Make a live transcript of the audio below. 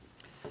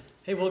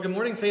Hey, well, good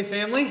morning, Faith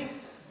family.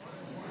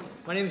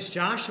 My name is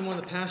Josh. I'm one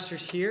of the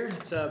pastors here.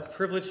 It's a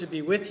privilege to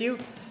be with you.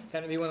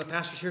 Gotten to be one of the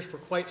pastors here for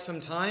quite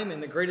some time,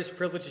 and the greatest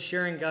privilege is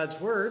sharing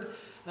God's Word.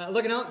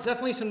 Looking out,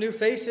 definitely some new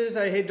faces.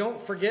 Hey, don't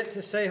forget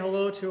to say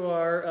hello to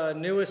our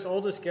newest,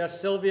 oldest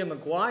guest, Sylvia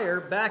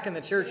McGuire, back in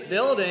the church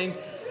building.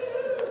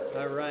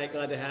 All right,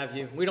 glad to have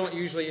you. We don't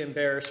usually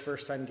embarrass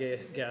first-time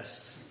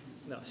guests.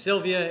 No,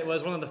 Sylvia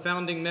was one of the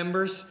founding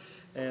members,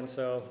 and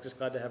so just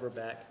glad to have her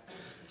back.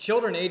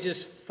 Children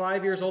ages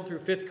 5 years old through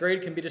 5th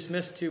grade can be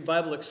dismissed to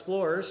Bible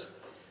Explorers.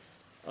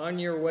 On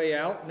your way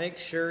out, make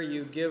sure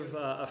you give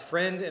a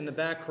friend in the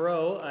back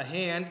row a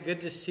hand. Good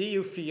to see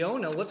you,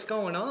 Fiona. What's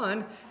going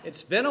on?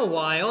 It's been a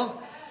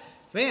while.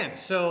 Man,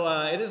 so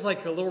it is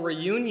like a little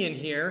reunion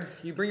here.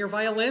 You bring your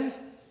violin?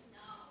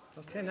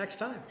 No. Okay, next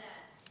time.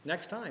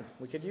 Next time.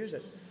 We could use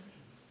it.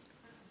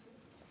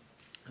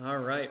 All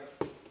right.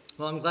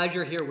 Well, I'm glad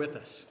you're here with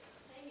us.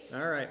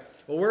 All right.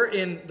 Well, we're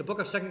in the book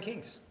of 2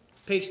 Kings.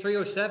 Page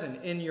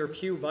 307 in your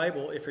Pew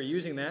Bible, if you're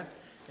using that.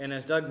 And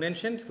as Doug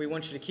mentioned, we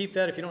want you to keep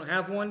that if you don't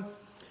have one.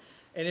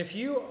 And if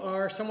you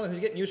are someone who's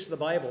getting used to the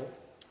Bible,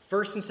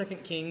 1st and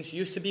 2nd Kings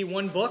used to be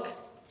one book,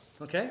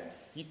 okay?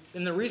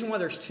 And the reason why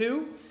there's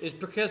two is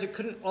because it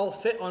couldn't all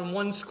fit on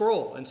one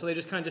scroll. And so they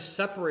just kind of just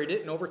separated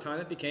it, and over time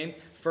it became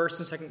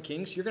 1st and 2nd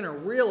Kings. You're going to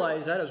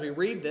realize that as we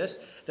read this,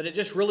 that it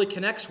just really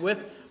connects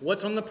with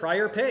what's on the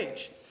prior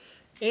page.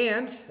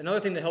 And another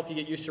thing to help you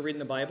get used to reading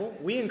the Bible,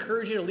 we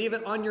encourage you to leave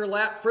it on your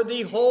lap for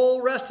the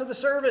whole rest of the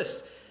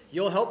service.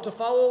 You'll help to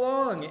follow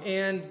along,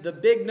 and the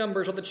big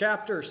numbers are the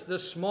chapters, the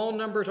small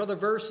numbers are the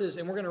verses,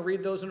 and we're going to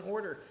read those in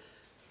order.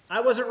 I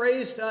wasn't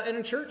raised in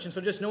a church, and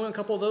so just knowing a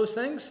couple of those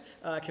things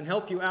can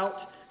help you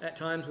out at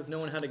times with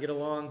knowing how to get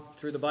along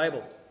through the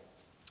Bible.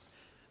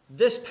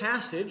 This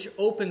passage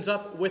opens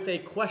up with a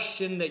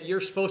question that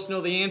you're supposed to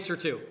know the answer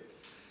to.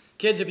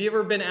 Kids, have you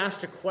ever been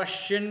asked a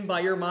question by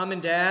your mom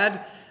and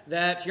dad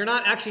that you're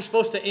not actually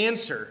supposed to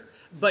answer,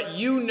 but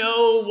you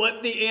know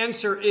what the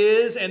answer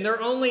is, and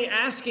they're only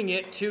asking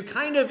it to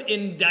kind of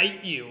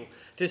indict you,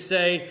 to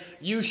say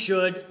you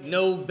should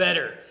know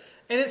better?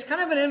 And it's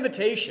kind of an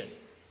invitation.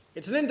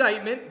 It's an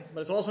indictment,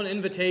 but it's also an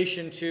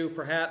invitation to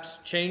perhaps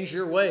change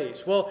your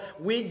ways. Well,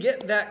 we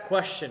get that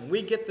question.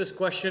 We get this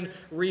question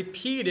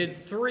repeated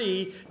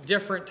 3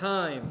 different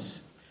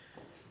times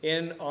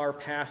in our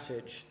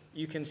passage.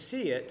 You can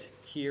see it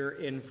here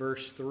in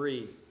verse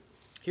 3.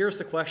 Here's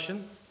the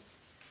question.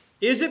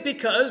 Is it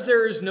because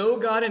there is no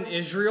God in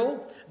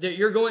Israel that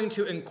you're going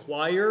to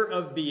inquire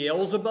of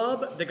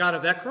Beelzebub, the god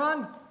of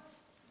Ekron?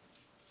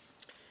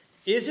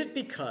 Is it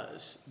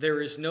because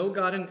there is no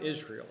God in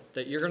Israel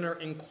that you're going to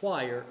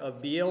inquire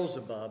of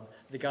Beelzebub,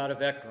 the god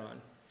of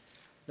Ekron?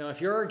 Now,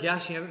 if you're our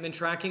guest, you haven't been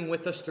tracking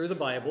with us through the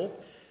Bible,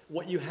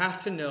 what you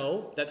have to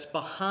know that's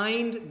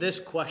behind this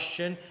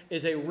question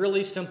is a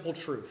really simple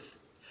truth.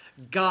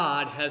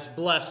 God has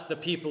blessed the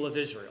people of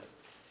Israel.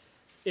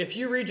 If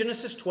you read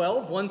Genesis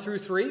 12, 1 through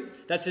 3,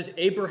 that's his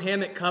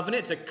Abrahamic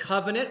covenant. It's a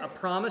covenant, a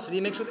promise that he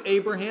makes with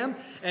Abraham.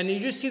 And you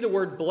just see the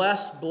word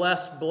bless,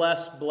 bless,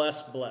 bless,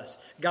 bless, bless.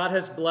 God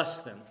has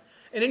blessed them.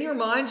 And in your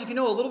minds, if you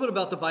know a little bit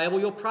about the Bible,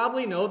 you'll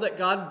probably know that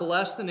God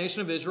blessed the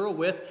nation of Israel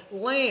with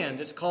land.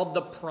 It's called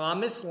the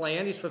Promised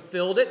Land. He's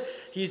fulfilled it.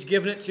 He's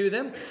given it to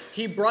them.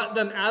 He brought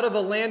them out of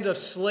a land of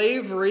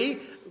slavery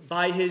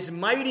by his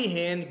mighty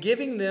hand,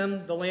 giving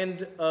them the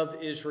land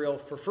of Israel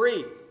for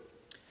free.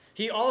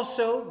 He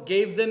also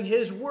gave them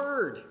his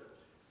word.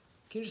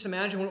 Can you just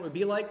imagine what it would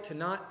be like to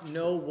not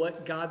know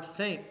what God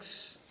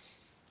thinks?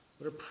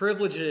 What a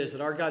privilege it is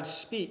that our God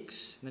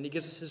speaks, and then he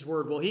gives us his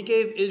word. Well, he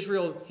gave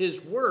Israel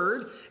his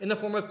word in the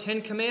form of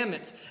 10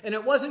 commandments. And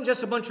it wasn't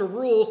just a bunch of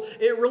rules.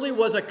 It really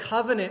was a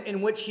covenant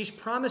in which he's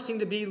promising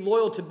to be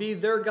loyal, to be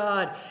their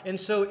God. And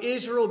so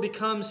Israel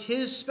becomes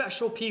his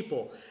special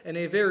people in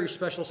a very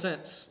special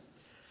sense.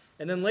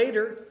 And then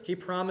later, he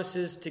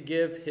promises to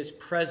give his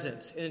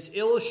presence. And it's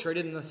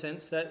illustrated in the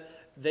sense that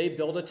they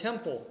build a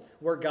temple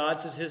where God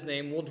says his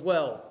name will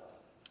dwell.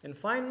 And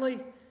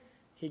finally,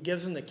 he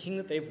gives them the king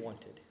that they've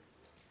wanted.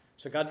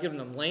 So God's given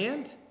them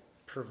land,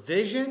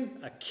 provision,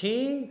 a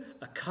king,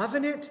 a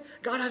covenant.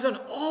 God has done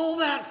all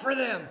that for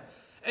them.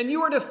 And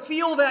you are to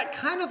feel that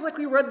kind of like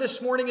we read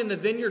this morning in the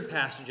vineyard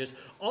passages.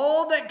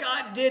 All that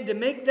God did to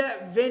make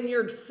that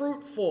vineyard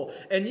fruitful.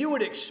 And you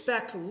would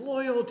expect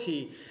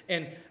loyalty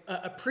and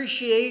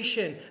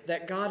appreciation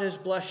that God has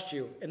blessed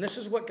you. And this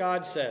is what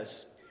God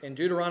says in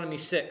Deuteronomy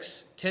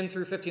 6, 10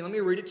 through 15. Let me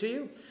read it to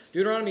you.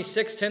 Deuteronomy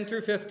 6, 10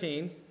 through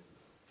 15.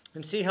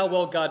 And see how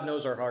well God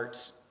knows our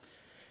hearts.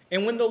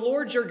 And when the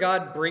Lord your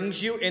God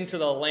brings you into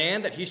the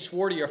land that he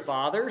swore to your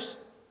fathers,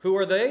 who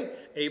are they?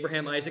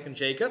 Abraham, Isaac, and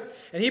Jacob.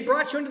 And he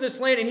brought you into this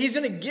land, and he's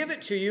going to give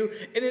it to you,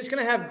 and it's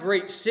going to have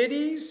great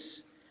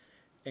cities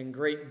and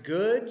great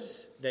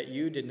goods that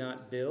you did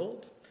not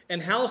build,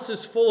 and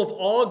houses full of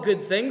all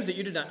good things that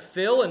you did not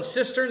fill, and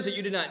cisterns that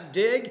you did not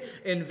dig,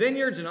 and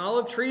vineyards and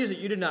olive trees that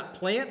you did not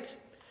plant.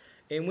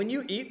 And when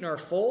you eat and are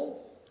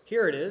full,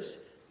 here it is,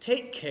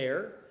 take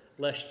care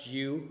lest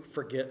you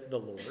forget the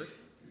Lord.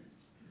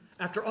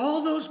 After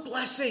all those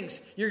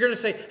blessings, you're going to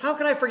say, how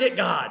can I forget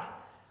God?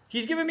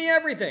 He's given me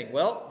everything.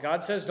 Well,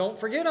 God says, don't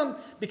forget him,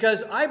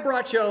 because I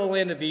brought you out of the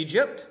land of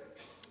Egypt,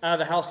 out of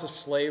the house of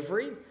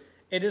slavery.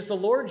 It is the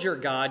Lord your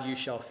God you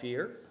shall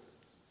fear.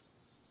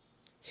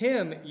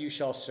 Him you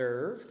shall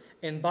serve,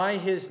 and by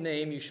his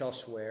name you shall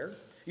swear.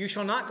 You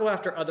shall not go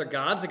after other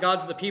gods, the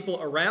gods of the people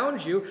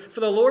around you, for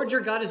the Lord your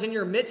God is in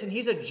your midst, and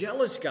he's a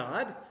jealous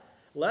God,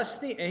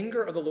 lest the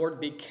anger of the Lord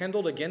be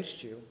kindled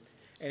against you,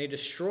 and he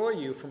destroy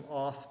you from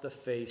off the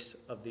face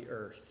of the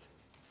earth.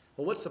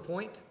 Well, what's the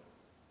point?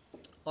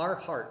 Our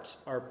hearts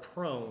are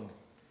prone.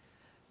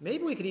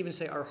 Maybe we could even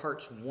say our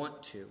hearts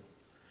want to.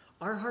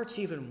 Our hearts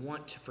even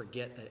want to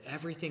forget that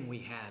everything we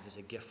have is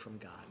a gift from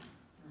God.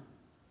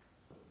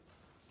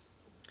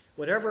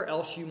 Whatever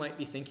else you might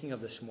be thinking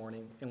of this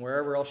morning, and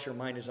wherever else your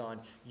mind is on,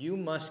 you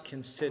must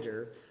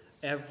consider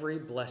every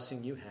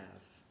blessing you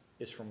have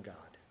is from God.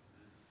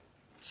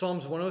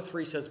 Psalms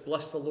 103 says,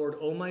 bless the Lord,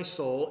 O my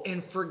soul,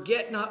 and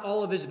forget not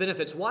all of his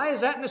benefits. Why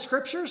is that in the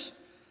scriptures?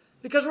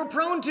 Because we're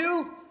prone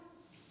to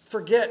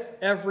forget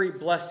every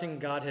blessing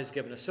God has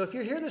given us. So if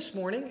you're here this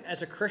morning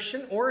as a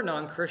Christian or a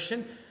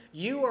non-Christian,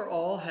 you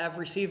all have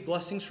received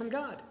blessings from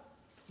God.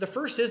 The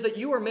first is that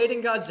you are made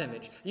in God's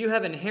image. You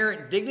have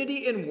inherent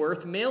dignity and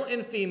worth, male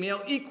and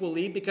female,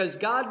 equally, because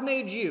God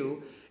made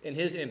you in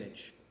his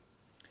image.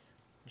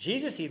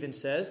 Jesus even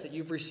says that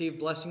you've received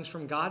blessings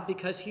from God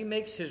because he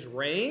makes his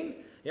rain,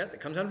 that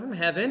comes down from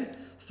heaven,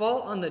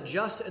 fall on the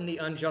just and the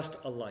unjust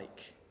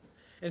alike.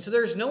 And so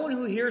there's no one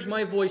who hears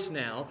my voice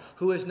now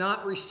who has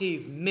not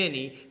received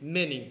many,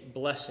 many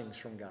blessings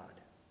from God.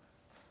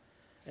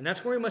 And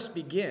that's where we must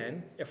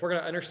begin if we're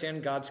going to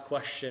understand God's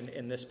question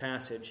in this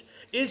passage.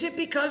 Is it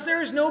because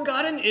there is no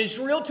God in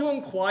Israel to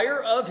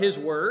inquire of his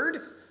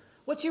word?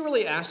 What's he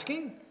really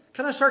asking?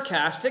 Kind of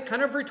sarcastic,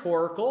 kind of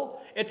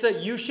rhetorical. It's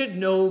a you should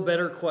know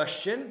better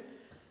question.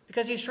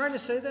 Because he's trying to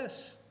say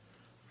this.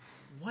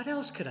 What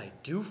else could I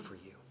do for you?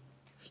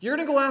 You're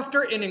going to go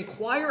after and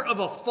inquire of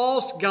a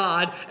false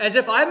God as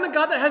if I'm a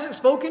God that hasn't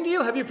spoken to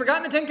you? Have you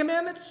forgotten the Ten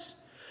Commandments?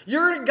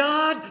 You're a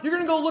God. You're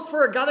going to go look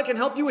for a God that can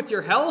help you with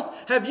your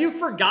health? Have you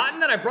forgotten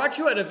that I brought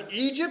you out of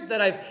Egypt,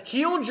 that I've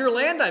healed your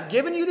land, I've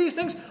given you these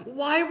things?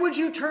 Why would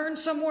you turn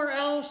somewhere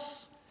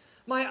else?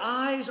 My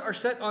eyes are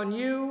set on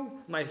you.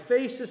 My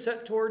face is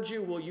set towards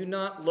you. Will you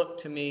not look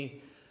to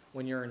me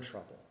when you're in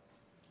trouble?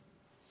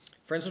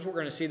 Friends, this is what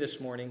we're going to see this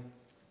morning.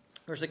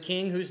 There's a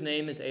king whose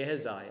name is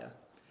Ahaziah,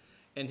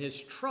 and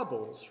his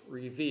troubles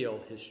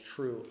reveal his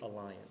true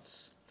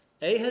alliance.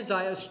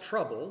 Ahaziah's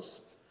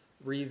troubles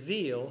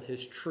reveal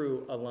his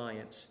true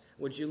alliance.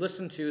 Would you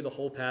listen to the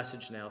whole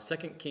passage now? 2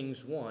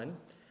 Kings 1,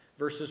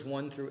 verses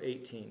 1 through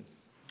 18.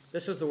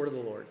 This is the word of the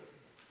Lord.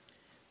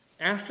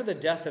 After the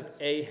death of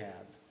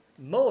Ahab,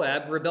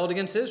 Moab rebelled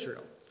against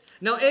Israel.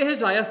 Now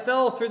Ahaziah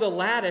fell through the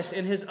lattice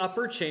in his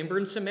upper chamber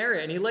in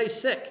Samaria, and he lay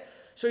sick.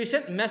 So he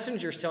sent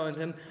messengers telling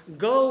him,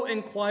 go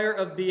inquire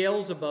of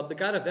Beelzebub, the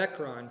god of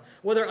Ekron,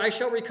 whether I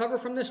shall recover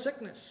from this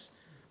sickness.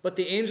 But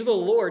the angel of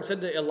the Lord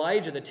said to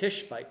Elijah the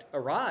Tishbite,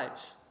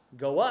 arise,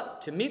 go up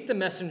to meet the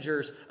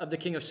messengers of the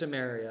king of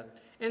Samaria,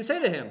 and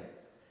say to him,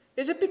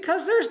 is it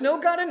because there's no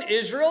God in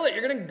Israel that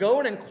you're going to go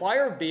and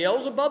inquire of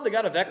Beelzebub, the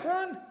god of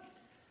Ekron?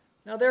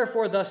 Now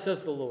therefore, thus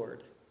says the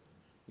Lord,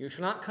 you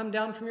shall not come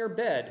down from your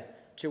bed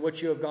to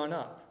which you have gone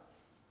up,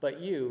 but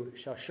you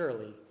shall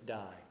surely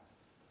die.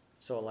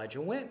 So Elijah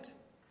went.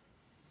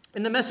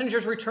 And the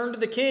messengers returned to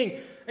the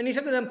king, and he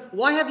said to them,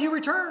 why have you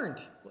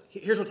returned?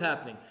 Here's what's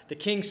happening. The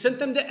king sent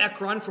them to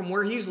Ekron from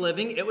where he's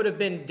living. It would have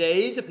been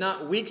days, if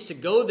not weeks, to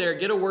go there,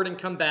 get a word, and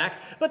come back.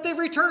 But they've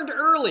returned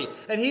early,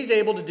 and he's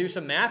able to do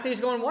some math. And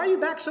he's going, why are you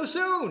back so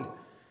soon?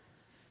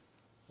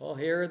 Well,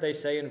 here they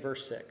say in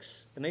verse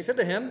 6, and they said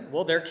to him,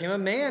 well, there came a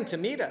man to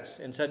meet us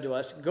and said to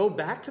us, go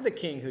back to the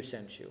king who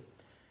sent you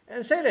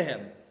and say to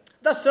him,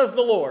 thus says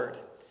the Lord,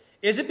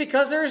 is it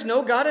because there is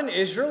no God in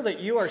Israel that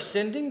you are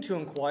sending to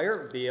inquire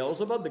of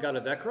Beelzebub, the god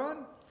of Ekron?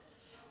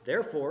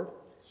 Therefore,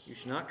 you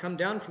shall not come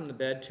down from the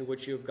bed to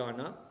which you have gone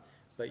up,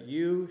 but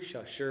you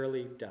shall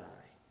surely die.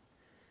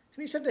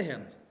 And he said to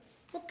him,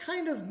 what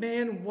kind of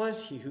man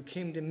was he who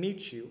came to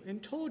meet you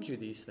and told you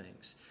these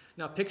things?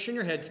 Now picture in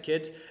your heads,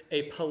 kids,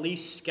 a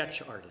police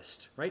sketch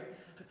artist, right?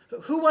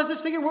 Who was this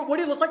figure? What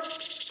did he look like?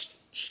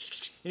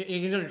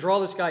 You're going to draw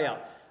this guy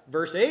out.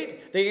 Verse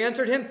 8, they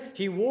answered him,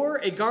 he wore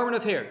a garment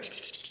of hair.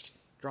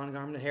 Drawn a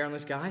garment of hair on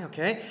this guy,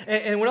 okay?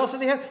 And what else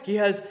does he have? He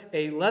has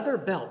a leather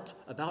belt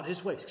about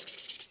his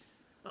waist.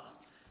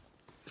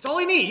 That's all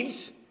he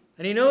needs.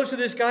 And he knows who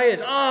this guy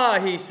is.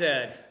 He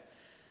said,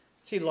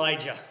 it's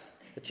Elijah,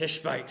 the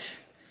Tishbite,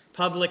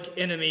 public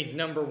enemy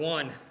number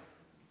one.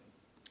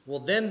 Well,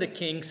 then the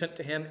king sent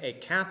to him a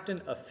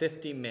captain of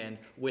 50 men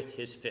with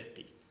his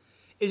 50.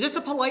 Is this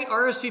a polite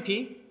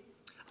RSVP?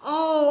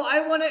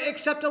 I want to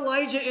accept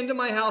Elijah into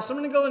my house. I'm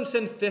going to go and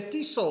send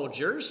 50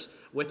 soldiers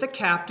with a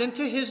captain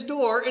to his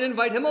door and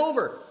invite him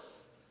over.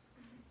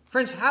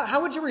 Friends,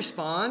 how would you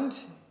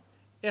respond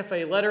if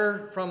a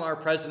letter from our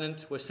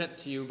president was sent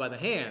to you by the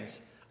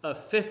hands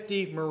of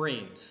 50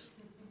 Marines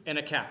and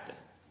a captain?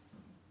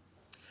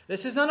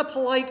 This is not a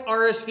polite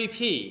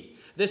RSVP.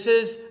 This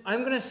is,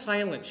 I'm going to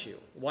silence you.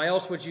 Why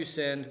else would you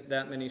send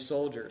that many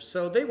soldiers?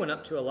 So they went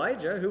up to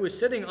Elijah, who was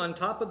sitting on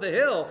top of the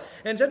hill,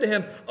 and said to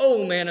him,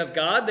 O man of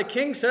God, the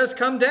king says,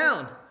 come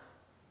down.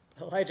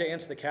 Elijah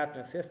answered the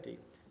captain of 50,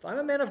 if I'm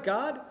a man of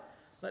God,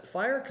 let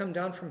fire come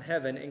down from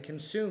heaven and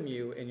consume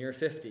you in your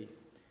 50.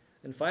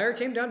 And fire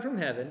came down from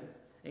heaven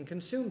and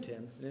consumed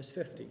him in his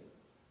 50.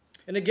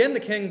 And again the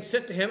king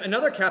sent to him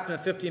another captain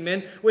of 50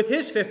 men with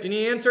his 50. And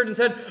he answered and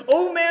said,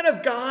 O man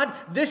of God,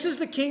 this is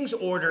the king's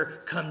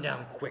order. Come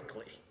down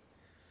quickly.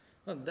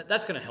 Well,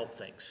 that's going to help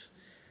things.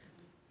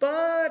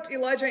 But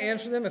Elijah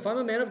answered them, if I'm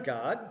a man of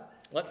God,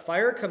 let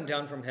fire come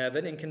down from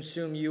heaven and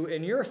consume you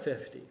in your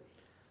 50.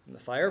 And the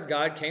fire of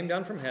God came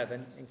down from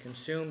heaven and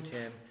consumed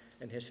him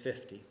in his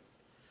 50.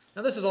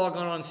 Now this has all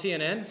gone on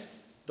CNN.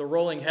 The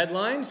rolling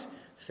headlines,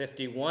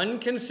 51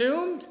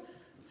 consumed,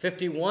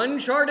 51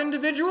 charred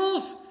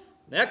individuals.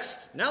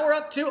 Next, now we're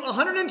up to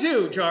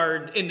 102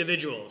 charred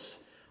individuals.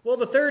 Well,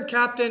 the third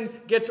captain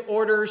gets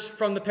orders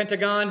from the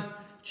Pentagon,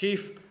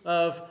 chief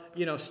of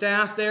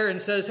staff there, and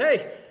says,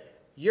 hey,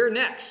 you're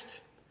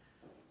next.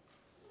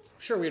 I'm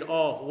sure we'd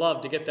all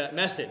love to get that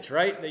message,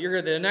 right? That you're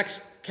the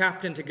next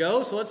captain to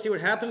go. So let's see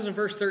what happens in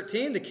verse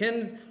 13. The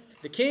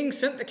king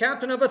sent the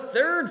captain of a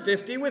third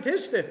 50 with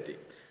his 50.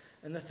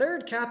 And the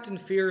third captain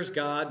fears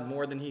God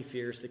more than he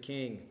fears the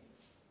king.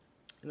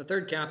 And the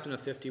third captain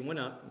of 50 went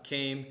up and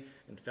came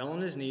and fell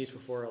on his knees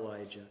before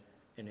Elijah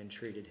and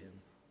entreated him.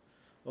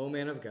 O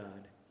man of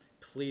God,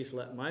 please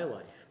let my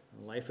life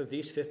and the life of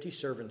these 50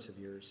 servants of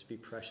yours be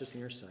precious in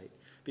your sight.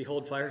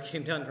 Behold, fire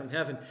came down from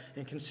heaven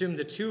and consumed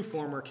the 2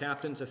 former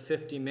captains of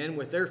 50 men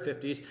with their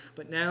 50s,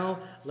 but now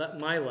let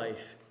my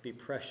life be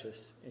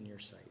precious in your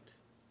sight.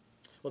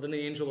 Well, then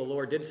the angel of the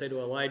Lord did say to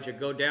Elijah,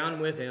 go down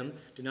with him,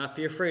 do not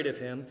be afraid of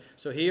him.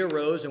 So he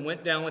arose and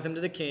went down with him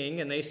to the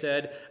king, and they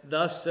said,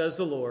 thus says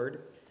the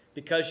Lord,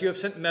 because you have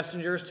sent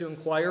messengers to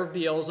inquire of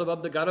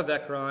Beelzebub, the god of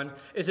Ekron,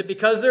 is it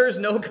because there is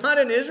no God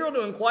in Israel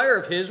to inquire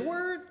of his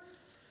word?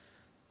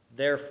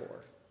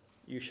 Therefore,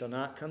 you shall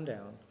not come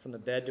down from the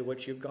bed to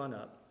which you've gone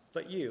up,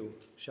 but you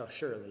shall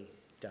surely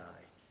die.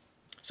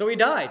 So he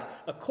died,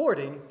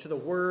 according to the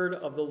word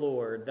of the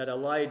Lord that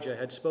Elijah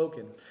had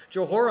spoken.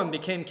 Jehoram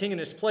became king in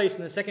his place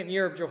in the 2nd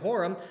year of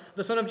Jehoram,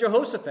 the son of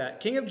Jehoshaphat,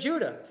 king of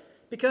Judah,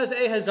 because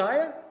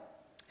Ahaziah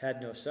had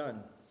no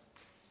son.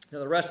 Now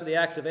the rest of the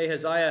acts of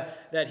Ahaziah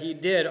that he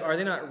did, are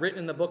they not written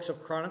in the books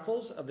of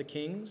Chronicles of the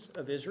kings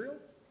of Israel?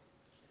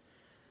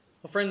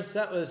 Well, friends,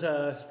 that was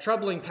a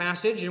troubling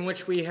passage in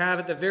which we have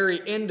at the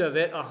very end of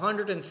it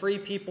 103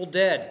 people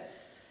dead.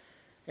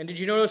 And did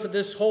you notice that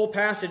this whole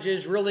passage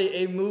is really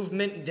a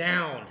movement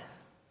down?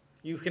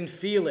 You can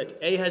feel it.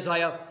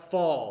 Ahaziah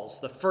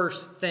falls, the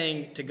first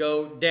thing to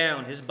go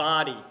down, his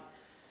body.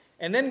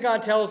 And then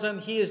God tells him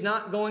he is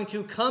not going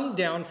to come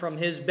down from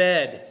his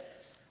bed.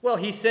 Well,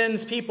 he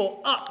sends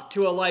people up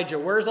to Elijah.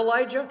 Where's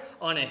Elijah?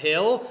 On a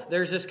hill.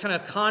 There's this kind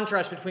of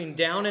contrast between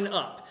down and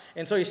up.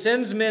 And so he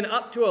sends men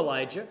up to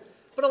Elijah,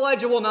 but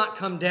Elijah will not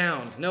come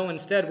down. No,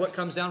 instead, what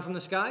comes down from the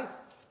sky?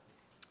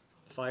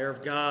 The fire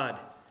of God.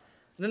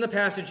 And then the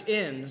passage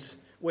ends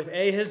with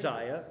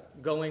Ahaziah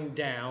going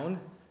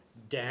down,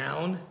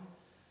 down,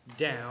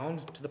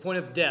 down to the point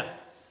of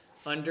death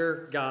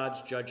under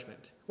God's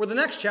judgment. Where the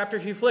next chapter,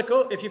 if you flip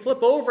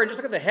over and just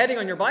look at the heading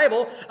on your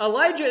Bible,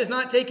 Elijah is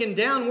not taken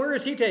down. Where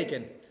is he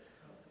taken?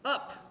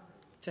 Up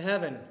to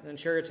heaven in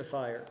chariots of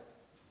fire.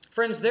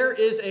 Friends, there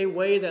is a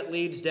way that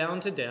leads down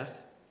to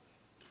death,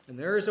 and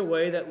there is a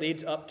way that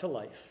leads up to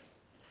life.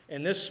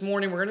 And this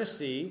morning we're going to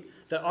see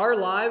that our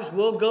lives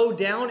will go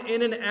down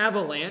in an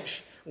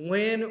avalanche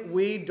when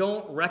we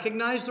don't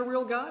recognize the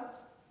real God,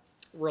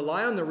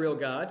 rely on the real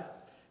God,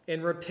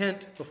 and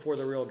repent before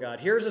the real God.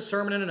 Here's a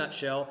sermon in a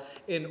nutshell.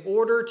 In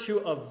order to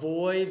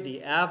avoid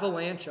the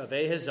avalanche of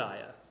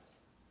Ahaziah,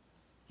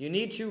 you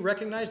need to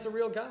recognize the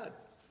real God,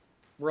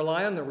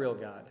 rely on the real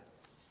God,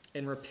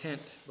 and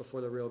repent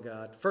before the real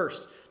God.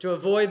 First, to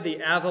avoid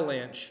the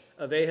avalanche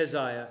of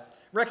Ahaziah,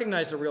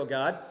 recognize the real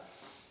God.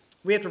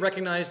 We have to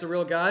recognize the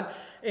real God,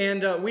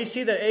 and we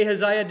see that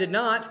Ahaziah did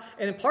not,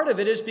 and part of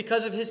it is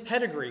because of his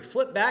pedigree.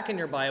 Flip back in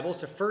your Bibles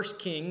to 1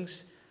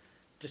 Kings,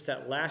 just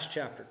that last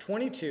chapter,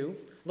 22,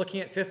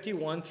 looking at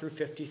 51 through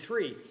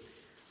 53.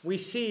 We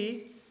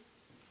see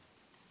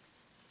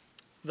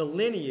the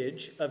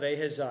lineage of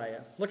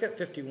Ahaziah. Look at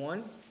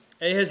 51.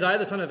 Ahaziah,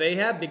 the son of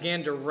Ahab,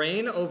 began to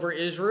reign over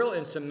Israel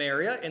in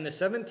Samaria in the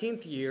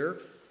 17th year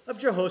of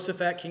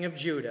Jehoshaphat, king of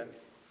Judah,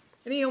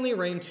 and he only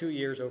reigned 2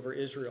 years over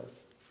Israel.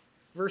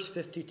 Verse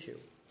 52,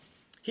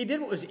 he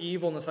did what was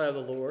evil in the sight of the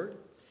Lord.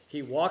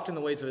 He walked in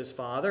the ways of his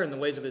father and the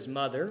ways of his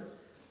mother,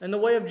 and the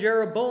way of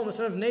Jeroboam, the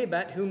son of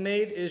Nebat, who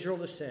made Israel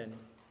to sin.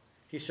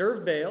 He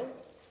served Baal,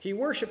 he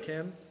worshipped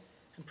him,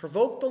 and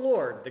provoked the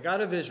Lord, the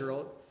God of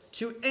Israel,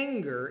 to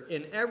anger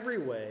in every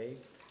way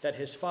that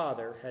his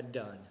father had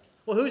done.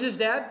 Well, who's his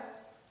dad?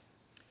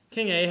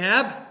 King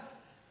Ahab.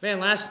 Man,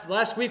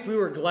 last week we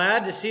were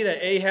glad to see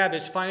that Ahab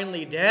is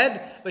finally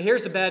dead, but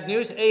here's the bad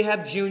news.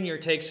 Ahab Jr.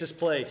 takes his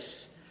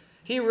place.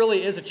 He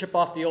really is a chip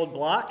off the old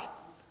block.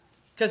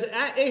 Because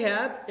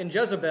Ahab and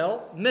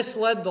Jezebel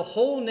misled the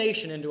whole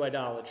nation into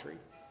idolatry.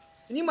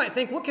 And you might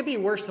think, what could be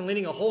worse than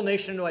leading a whole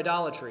nation into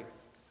idolatry?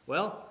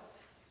 Well,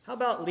 how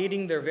about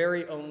leading their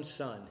very own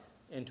son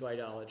into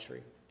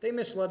idolatry? They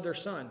misled their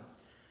son.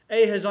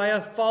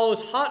 Ahaziah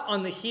follows hot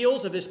on the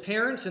heels of his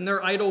parents in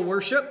their idol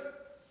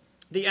worship.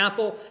 The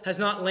apple has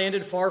not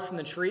landed far from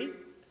the tree.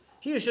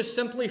 He is just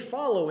simply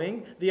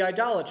following the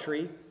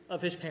idolatry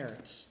of his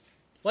parents.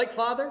 Like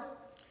father,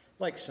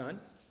 like son.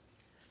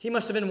 He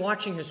must have been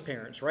watching his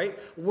parents, right?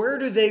 Where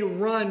do they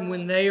run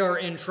when they are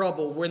in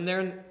trouble, when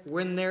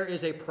there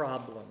is a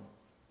problem?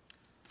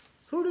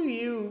 Who do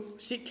you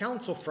seek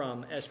counsel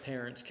from as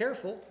parents?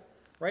 Careful,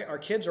 right? Our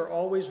kids are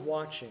always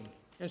watching.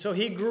 And so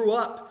he grew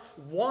up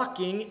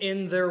walking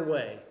in their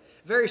way.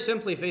 Very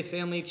simply, faith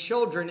family,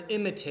 children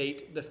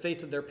imitate the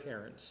faith of their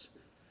parents.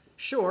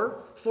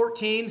 Sure,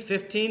 14,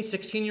 15,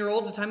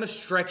 16-year-olds, a time of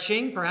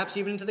stretching, perhaps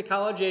even into the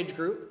college age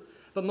group.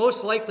 But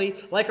most likely,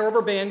 like a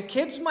rubber band,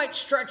 kids might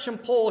stretch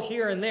and pull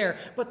here and there,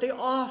 but they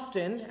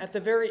often, at the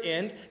very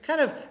end,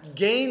 kind of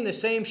gain the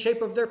same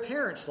shape of their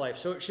parents' life.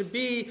 So it should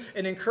be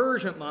an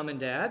encouragement, mom and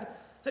dad,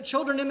 that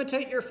children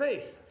imitate your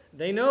faith.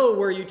 They know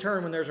where you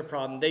turn when there's a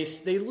problem.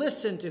 They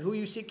listen to who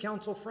you seek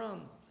counsel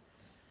from.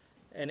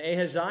 And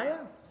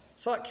Ahaziah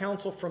sought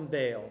counsel from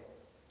Baal.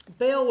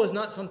 Baal was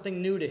not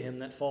something new to him,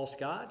 that false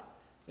god.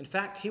 In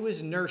fact, he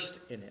was nursed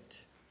in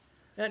it.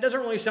 And it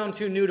doesn't really sound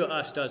too new to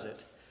us, does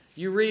it?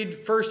 You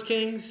read 1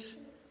 Kings,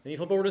 then you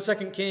flip over to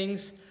 2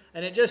 Kings,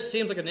 and it just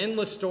seems like an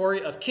endless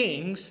story of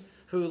kings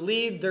who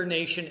lead their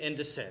nation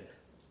into sin.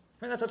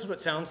 Right? That's what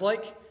it sounds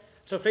like.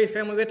 So, faith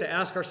family, we have to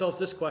ask ourselves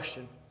this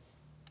question.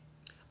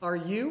 Are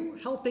you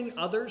helping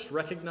others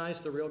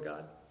recognize the real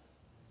God?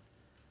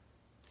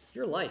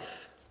 Your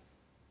life.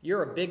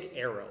 You're a big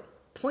arrow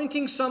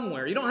pointing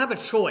somewhere. You don't have a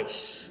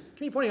choice.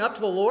 Can you be pointing up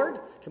to the Lord?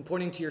 Can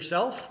pointing to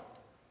yourself?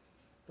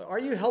 But are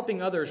you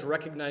helping others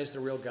recognize the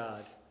real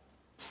God?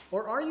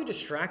 Or are you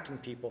distracting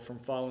people from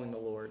following the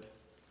Lord?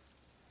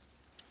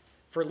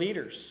 For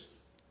leaders,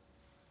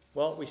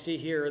 well, we see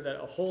here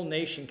that a whole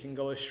nation can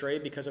go astray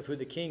because of who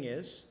the king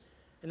is.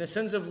 And the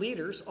sins of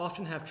leaders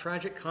often have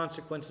tragic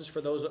consequences for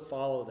those that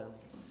follow them.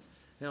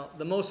 Now,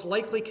 the most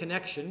likely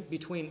connection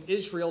between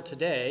Israel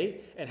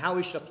today and how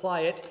we should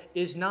apply it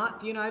is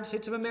not the United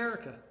States of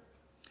America.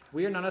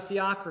 We are not a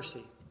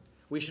theocracy.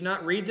 We should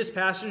not read this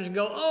passage and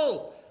go,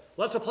 oh,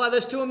 let's apply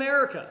this to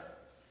America.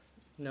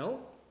 No.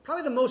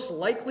 Probably the most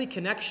likely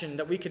connection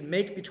that we could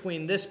make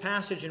between this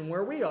passage and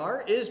where we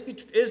are is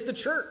the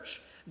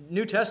church.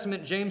 New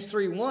Testament, James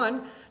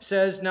 3:1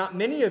 says, "Not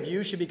many of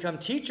you should become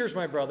teachers,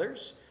 my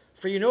brothers,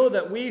 for you know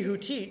that we who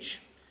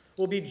teach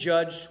will be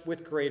judged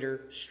with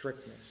greater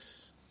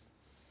strictness."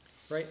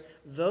 Right?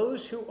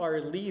 Those who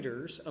are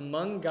leaders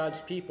among God's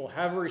people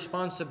have a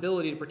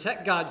responsibility to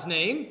protect God's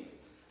name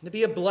and to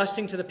be a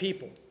blessing to the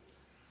people.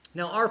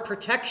 Now, our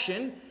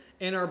protection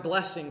and our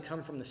blessing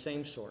come from the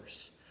same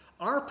source.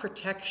 Our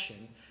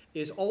protection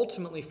is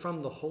ultimately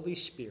from the Holy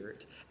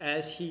Spirit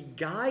as He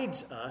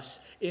guides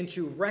us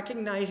into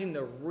recognizing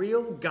the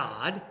real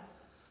God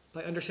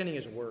by understanding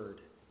His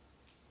Word.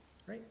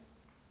 Right?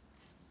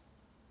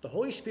 The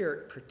Holy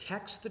Spirit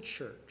protects the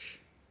church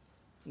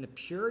and the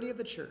purity of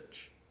the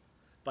church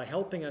by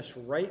helping us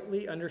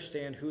rightly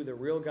understand who the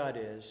real God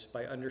is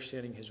by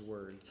understanding His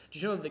Word.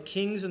 Did you know that the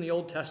kings in the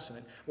Old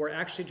Testament were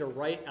actually to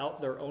write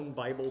out their own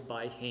Bible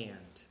by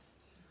hand?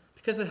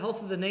 Because the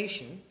health of the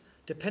nation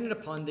depended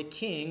upon the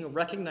king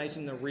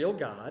recognizing the real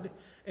God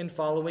and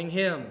following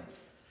Him.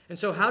 And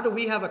so how do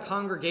we have a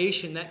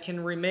congregation that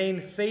can remain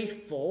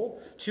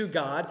faithful to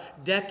God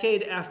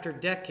decade after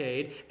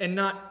decade and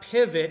not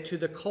pivot to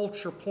the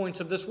culture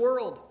points of this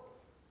world?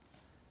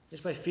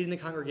 It's by feeding the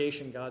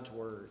congregation God's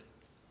Word.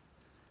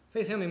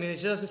 Faith family,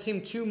 it doesn't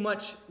seem too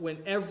much when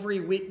every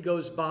week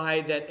goes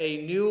by that a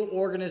new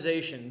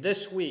organization,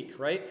 this week,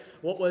 right?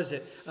 What was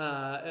it?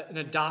 An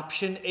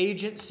adoption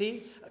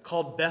agency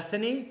called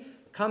Bethany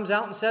comes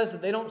out and says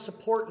that they don't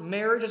support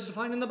marriage as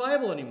defined in the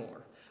Bible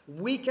anymore.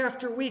 Week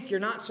after week, you're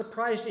not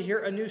surprised to hear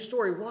a new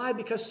story. Why?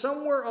 Because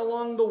somewhere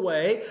along the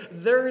way,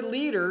 their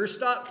leaders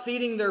stopped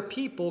feeding their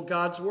people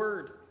God's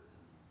Word.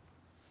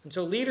 And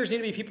so leaders need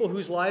to be people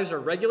whose lives are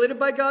regulated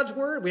by God's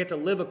Word. We have to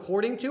live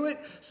according to it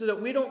so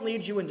that we don't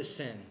lead you into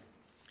sin.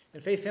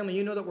 And Faith Family,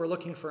 you know that we're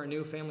looking for a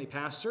new family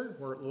pastor.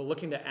 We're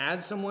looking to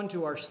add someone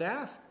to our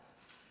staff.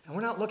 And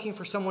we're not looking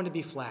for someone to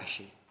be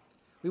flashy.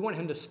 We want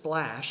him to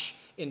splash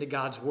into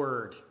God's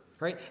Word,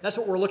 right? That's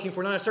what we're looking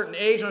for, not a certain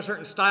age, not a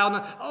certain style.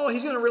 Not, oh,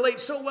 he's going to relate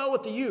so well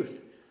with the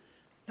youth.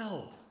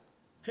 No.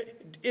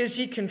 Is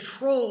he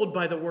controlled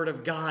by the Word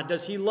of God?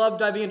 Does he love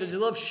diving in? Does he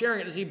love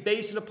sharing it? Does he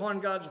base it upon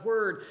God's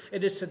Word?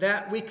 It is to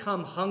that we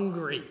come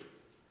hungry.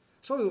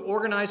 So we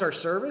organize our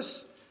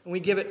service and we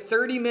give it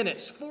 30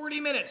 minutes,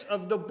 40 minutes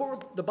of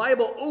the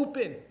Bible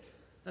open.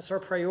 That's our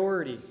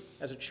priority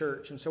as a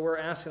church. And so we're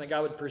asking that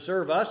God would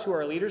preserve us who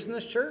are leaders in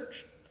this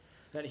church,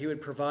 that He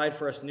would provide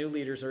for us new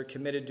leaders that are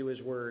committed to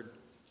His Word.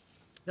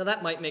 Now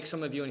that might make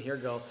some of you in here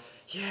go,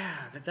 yeah,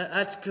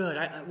 that's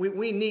good.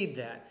 We need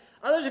that.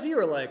 Others of you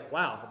are like,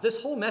 wow, if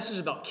this whole message is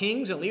about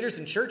kings and leaders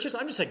and churches,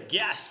 I'm just a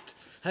guest.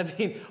 I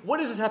mean, what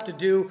does this have to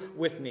do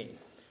with me?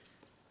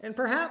 And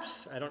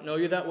perhaps, I don't know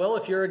you that well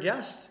if you're a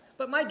guest,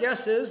 but my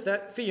guess is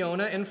that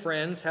Fiona and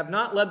friends have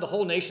not led the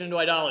whole nation into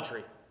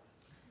idolatry.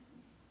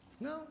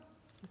 No?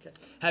 Okay.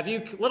 Have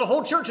you led a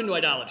whole church into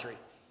idolatry?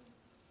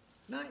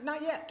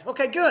 Not yet.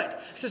 Okay, good.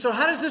 So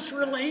how does this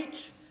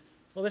relate?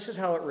 Well, this is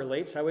how it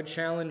relates. I would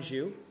challenge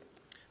you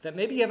that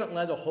maybe you haven't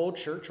led a whole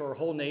church or a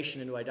whole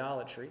nation into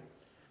idolatry.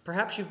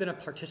 Perhaps you've been a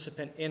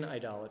participant in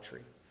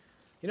idolatry.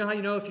 You know how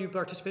you know if you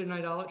participated in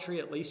idolatry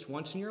at least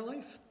once in your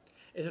life?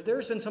 Is if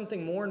there's been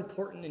something more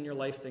important in your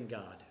life than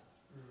God.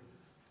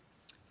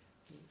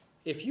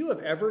 If you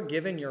have ever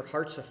given your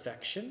heart's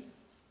affection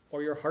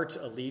or your heart's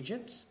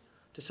allegiance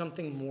to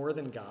something more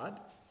than God,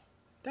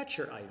 that's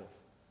your idol.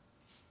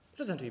 It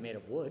doesn't have to be made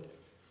of wood.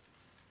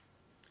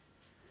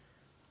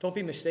 Don't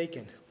be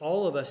mistaken.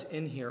 All of us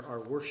in here are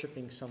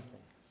worshiping something.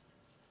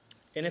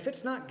 And if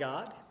it's not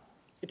God,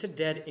 it's a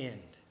dead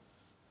end.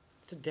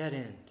 It's a dead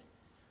end.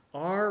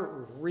 Our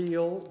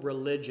real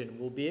religion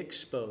will be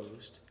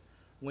exposed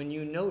when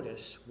you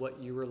notice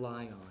what you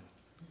rely on.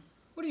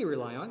 What do you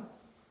rely on?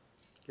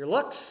 Your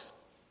looks,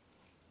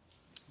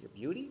 your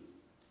beauty,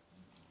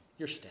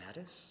 your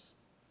status,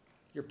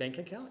 your bank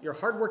account, your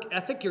hard work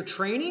ethic, your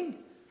training?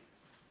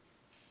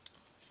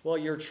 Well,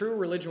 your true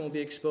religion will be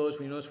exposed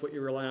when you notice what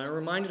you rely on. I'm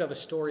reminded of a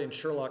story in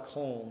Sherlock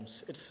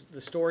Holmes. It's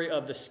the story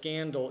of the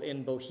scandal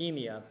in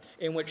Bohemia,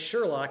 in which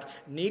Sherlock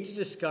needs to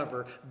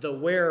discover the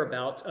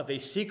whereabouts of a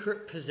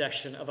secret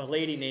possession of a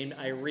lady named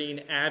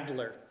Irene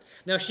Adler.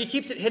 Now, she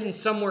keeps it hidden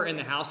somewhere in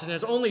the house, and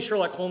as only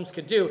Sherlock Holmes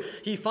could do,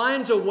 he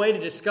finds a way to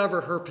discover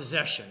her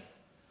possession.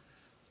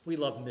 We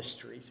love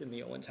mysteries in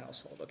the Owens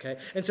household, okay?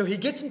 And so he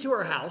gets into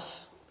her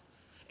house,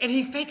 and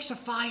he fakes a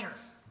fire.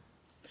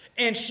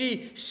 And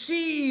she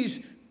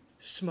sees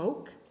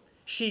smoke.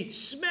 She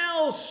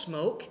smells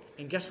smoke.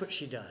 And guess what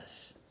she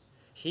does?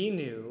 He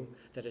knew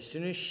that as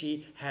soon as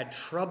she had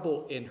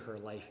trouble in her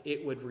life,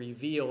 it would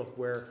reveal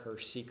where her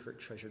secret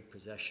treasured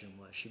possession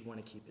was. She'd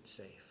want to keep it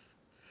safe.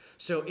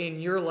 So in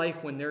your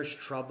life, when there's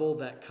trouble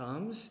that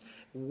comes,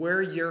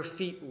 where your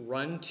feet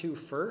run to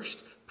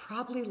first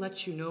probably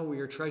lets you know where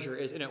your treasure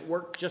is. And it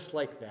worked just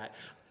like that.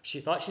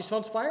 She thought she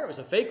smelled fire. It was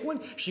a fake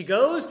one. She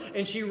goes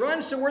and she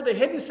runs to where the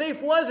hidden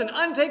safe was and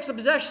untakes the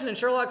possession. And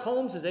Sherlock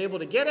Holmes is able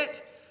to get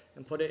it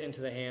and put it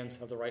into the hands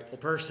of the rightful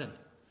person.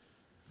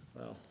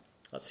 Well,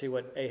 let's see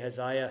what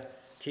Ahaziah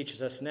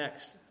teaches us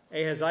next.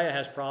 Ahaziah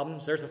has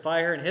problems. There's a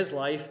fire in his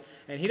life.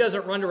 And he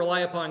doesn't run to rely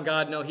upon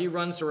God. No, he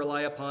runs to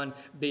rely upon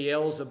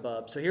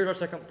Beelzebub. So here's our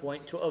second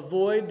point. To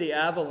avoid the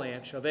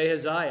avalanche of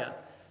Ahaziah,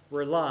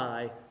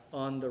 rely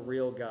on the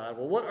real God.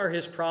 Well, what are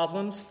his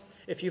problems?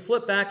 If you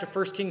flip back to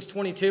 1 Kings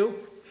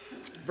 22,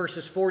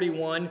 verses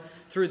 41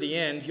 through the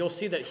end, you'll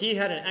see that he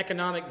had an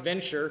economic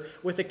venture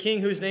with a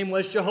king whose name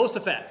was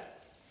Jehoshaphat.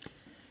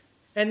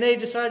 And they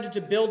decided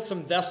to build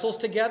some vessels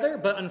together,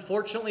 but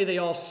unfortunately they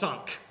all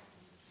sunk.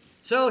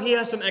 So he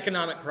has some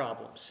economic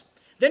problems.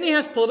 Then he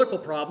has political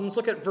problems.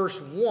 Look at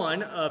verse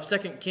 1 of 2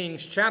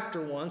 Kings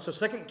chapter 1. So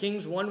 2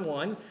 Kings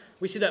 1:1,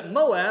 we see that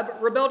Moab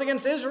rebelled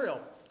against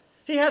Israel.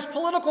 He has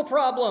political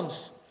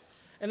problems.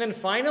 And then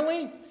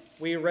finally,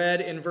 we read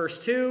in verse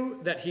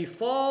 2 that he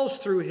falls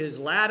through his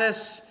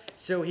lattice,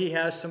 so he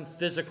has some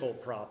physical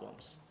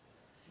problems.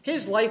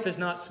 His life is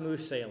not smooth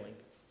sailing.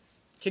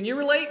 Can you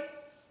relate?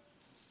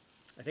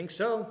 I think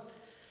so.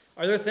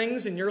 Are there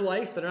things in your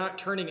life that are not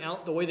turning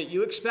out the way that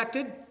you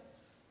expected?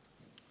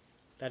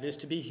 That is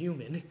to be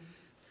human.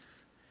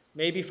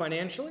 Maybe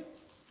financially,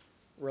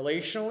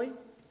 relationally,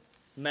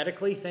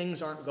 medically,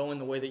 things aren't going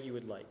the way that you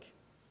would like.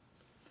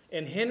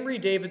 And Henry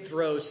David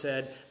Thoreau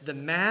said, "The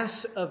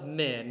mass of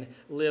men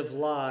live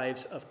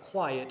lives of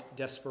quiet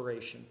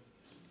desperation."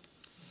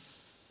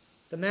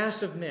 The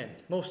mass of men,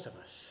 most of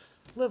us,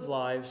 live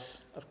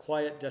lives of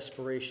quiet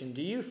desperation.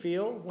 Do you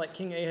feel like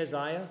King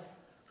Ahaziah,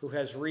 who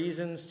has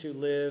reasons to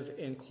live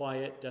in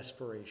quiet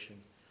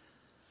desperation?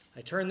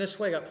 I turn this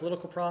way, I got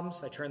political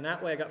problems. I turn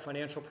that way, I got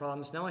financial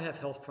problems. Now I have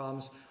health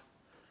problems.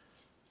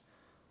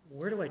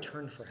 Where do I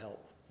turn for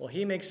help? Well,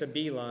 he makes a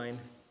beeline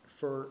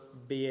for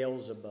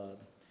Beelzebub,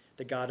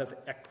 the god of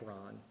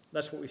Ekron.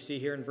 That's what we see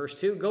here in verse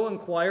 2. Go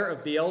inquire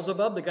of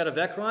Beelzebub, the god of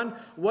Ekron,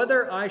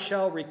 whether I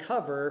shall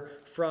recover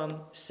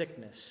from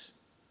sickness.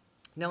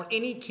 Now,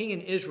 any king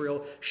in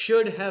Israel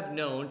should have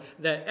known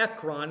that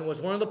Ekron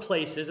was one of the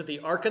places that the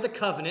Ark of the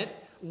Covenant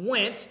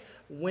went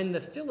when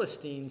the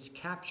Philistines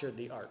captured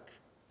the Ark.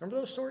 Remember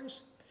those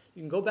stories?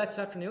 You can go back this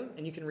afternoon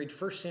and you can read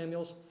 1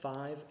 Samuel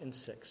 5 and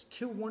 6.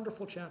 Two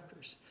wonderful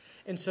chapters.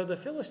 And so the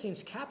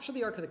Philistines capture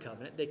the Ark of the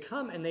Covenant. They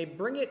come and they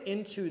bring it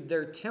into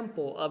their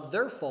temple of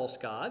their false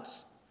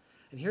gods.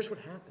 And here's what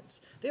happens.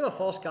 They have a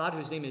false god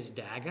whose name is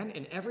Dagon.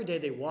 And every day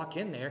they walk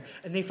in there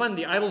and they find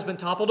the idol's been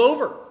toppled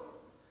over.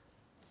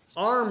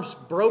 Arms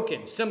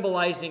broken,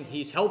 symbolizing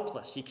he's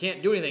helpless. He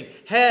can't do anything.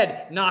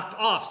 Head knocked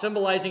off,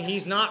 symbolizing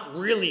he's not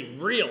really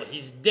real.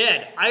 He's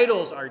dead.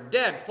 Idols are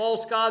dead.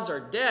 False gods are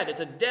dead. It's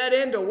a dead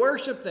end to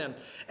worship them.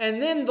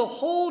 And then the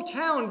whole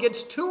town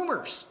gets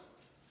tumors.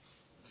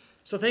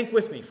 So think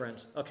with me,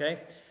 friends, okay?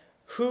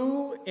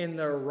 Who in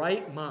their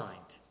right mind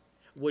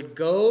would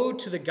go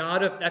to the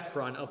God of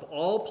Ekron, of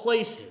all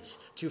places,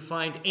 to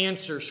find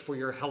answers for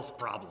your health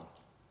problem?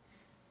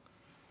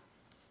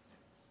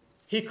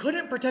 He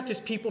couldn't protect his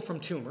people from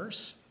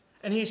tumors,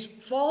 and he's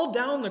fall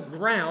down the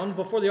ground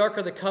before the Ark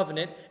of the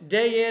Covenant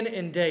day in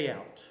and day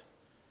out.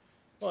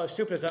 Well, as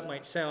stupid as that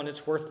might sound,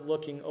 it's worth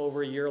looking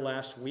over your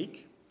last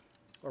week,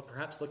 or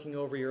perhaps looking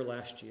over your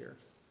last year.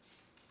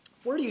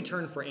 Where do you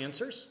turn for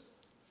answers?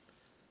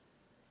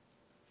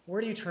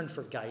 Where do you turn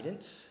for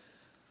guidance?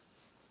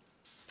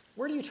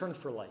 Where do you turn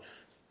for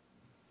life?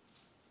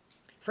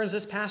 Friends,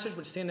 this passage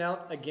would stand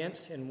out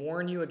against and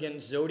warn you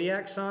against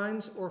zodiac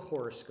signs or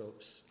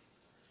horoscopes.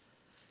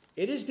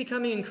 It is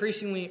becoming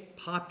increasingly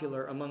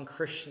popular among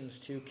Christians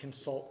to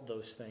consult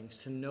those things,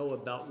 to know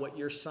about what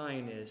your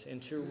sign is, and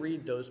to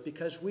read those,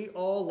 because we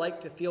all like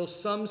to feel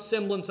some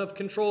semblance of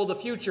control of the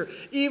future,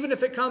 even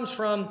if it comes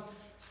from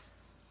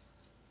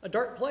a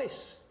dark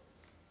place.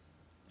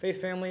 Faith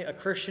family, a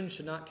Christian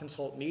should not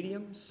consult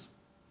mediums,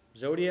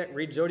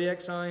 read zodiac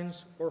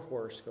signs, or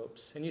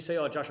horoscopes. And you say,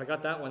 oh, Josh, I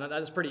got that one.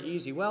 That is pretty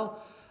easy.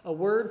 Well, a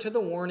word to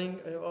the warning,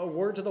 a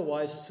word to the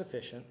wise is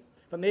sufficient.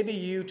 But maybe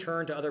you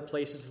turn to other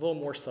places a little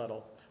more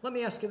subtle. Let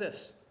me ask you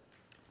this.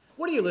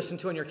 What do you listen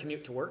to on your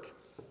commute to work?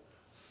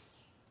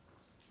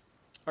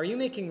 Are you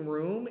making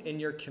room in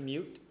your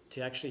commute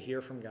to actually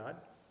hear from God?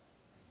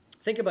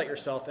 Think about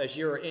yourself as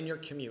you're in your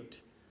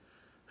commute.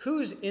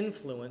 Whose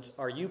influence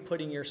are you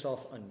putting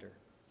yourself under?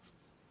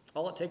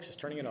 All it takes is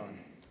turning it on.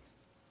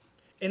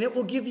 And it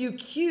will give you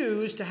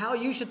cues to how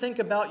you should think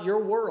about your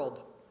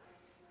world.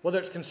 Whether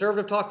it's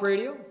conservative talk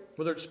radio,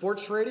 whether it's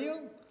sports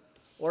radio,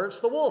 or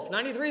it's the Wolf,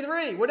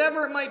 93.3,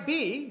 whatever it might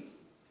be,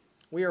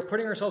 we are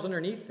putting ourselves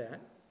underneath that.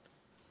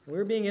 And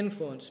we're being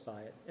influenced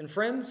by it. And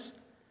friends,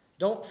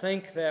 don't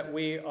think that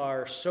we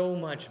are so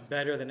much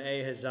better than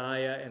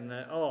Ahaziah and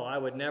that, I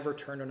would never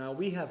turn to now.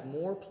 We have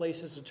more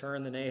places to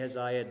turn than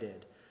Ahaziah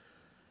did.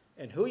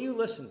 And who you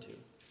listen to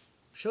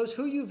shows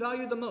who you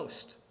value the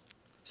most.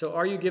 So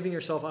are you giving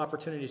yourself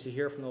opportunities to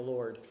hear from the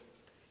Lord?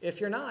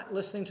 If you're not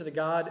listening to the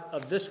God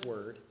of this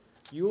word,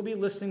 you will be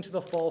listening to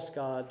the false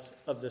gods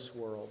of this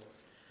world.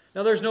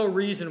 Now, there's no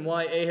reason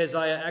why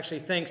Ahaziah actually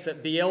thinks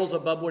that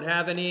Beelzebub would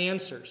have any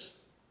answers.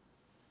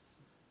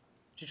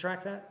 Did you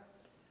track that?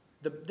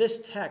 This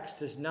text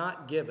does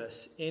not give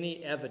us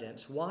any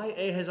evidence why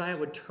Ahaziah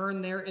would turn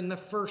there in the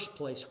first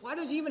place. Why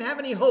does he even have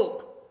any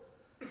hope?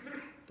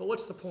 But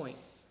what's the point?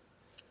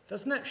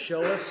 Doesn't that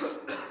show us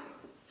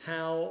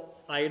how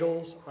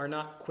idols are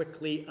not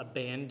quickly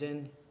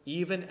abandoned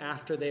even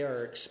after they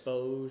are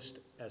exposed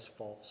as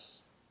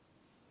false?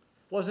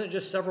 Wasn't it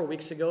just several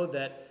weeks ago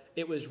that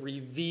it was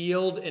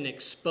revealed and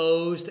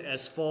exposed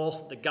as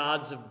false that the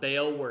gods of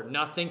Baal were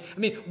nothing? I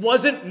mean,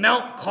 wasn't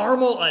Mount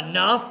Carmel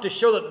enough to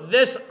show that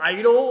this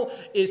idol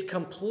is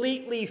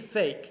completely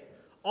fake?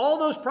 All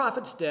those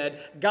prophets dead,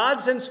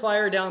 God sends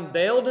fire down,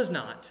 Baal does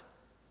not.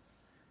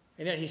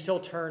 And yet he still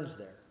turns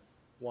there.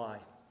 Why?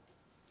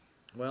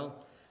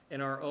 Well, in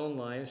our own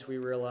lives, we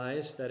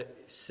realize that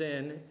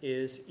sin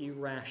is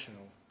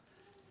irrational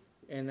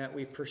and that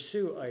we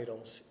pursue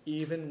idols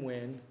even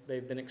when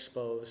they've been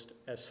exposed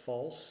as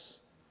false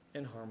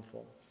and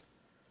harmful.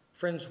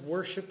 Friends,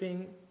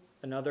 worshiping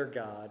another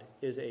God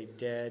is a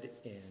dead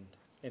end,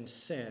 and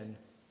sin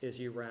is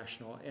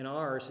irrational. And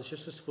ours is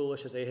just as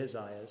foolish as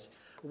Ahaziah's.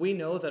 We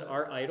know that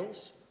our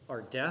idols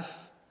are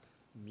deaf,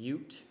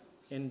 mute,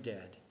 and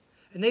dead.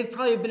 And they've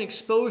probably been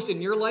exposed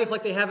in your life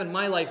like they have in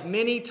my life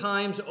many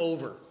times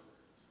over.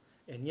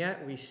 And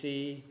yet we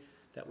see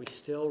that we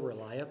still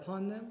rely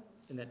upon them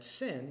and that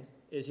sin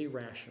is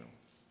irrational.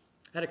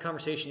 I had a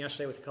conversation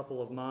yesterday with a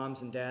couple of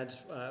moms and dads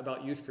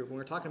about youth group when we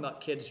were talking about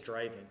kids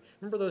driving.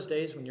 Remember those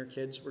days when your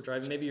kids were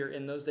driving? Maybe you're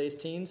in those days,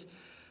 teens.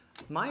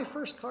 My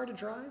first car to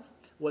drive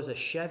was a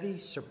Chevy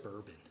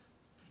Suburban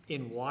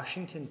in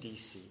Washington,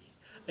 D.C.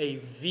 A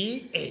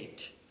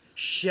V8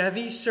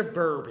 Chevy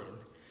Suburban.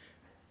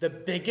 The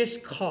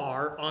biggest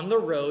car on the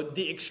road.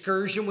 The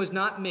Excursion was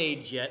not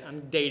made yet.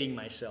 I'm dating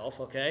myself,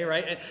 okay,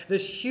 right? And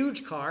this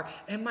huge car.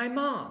 And my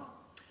mom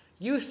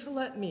used to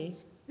let me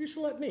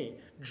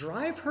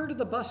drive her to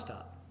the bus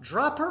stop,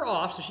 drop her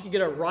off so she could get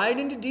a ride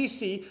into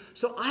D.C.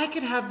 so I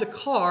could have the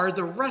car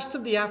the rest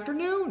of the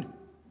afternoon.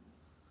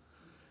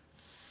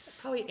 That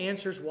probably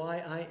answers why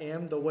I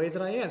am the way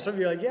that I am. Some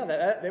of you are like,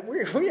 yeah,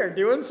 we are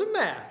doing some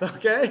math,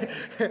 okay?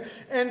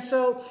 And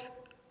so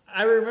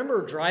I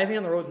remember driving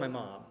on the road with my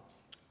mom.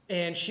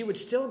 And she would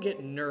still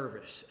get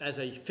nervous as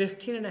a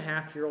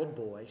 15-and-a-half-year-old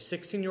boy,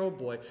 16-year-old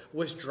boy,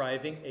 was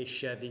driving a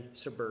Chevy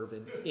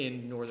Suburban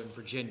in Northern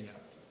Virginia.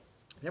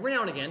 And every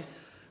now and again,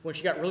 when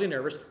she got really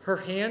nervous, her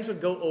hands would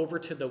go over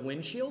to the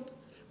windshield,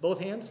 both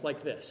hands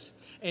like this.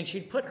 And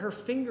she'd put her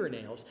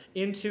fingernails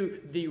into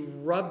the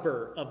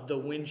rubber of the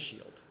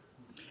windshield.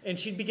 And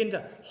she'd begin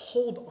to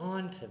hold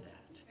on to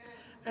that.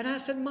 And I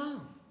said,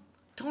 Mom,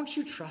 don't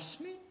you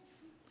trust me?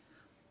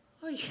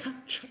 Oh, yeah, I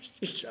trust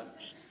you,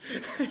 Josh.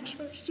 I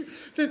trust you.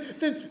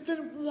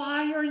 Then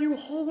why are you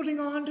holding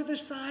on to the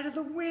side of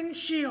the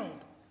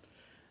windshield?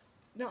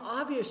 Now,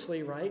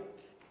 obviously, right,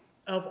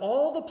 of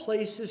all the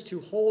places to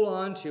hold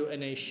on to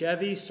in a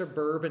Chevy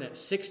Suburban at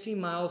 60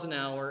 miles an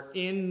hour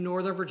in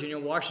Northern Virginia,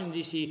 Washington,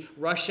 D.C.,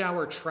 rush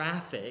hour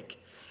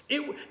traffic,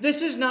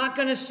 this is not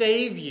going to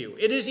save you.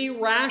 It is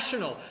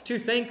irrational to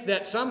think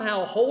that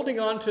somehow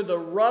holding on to the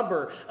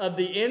rubber of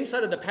the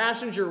inside of the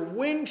passenger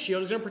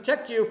windshield is going to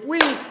protect you if we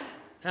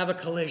have a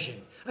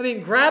collision. I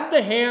mean, grab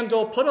the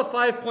handle, put a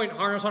 5-point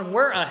harness on,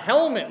 wear a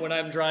helmet when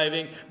I'm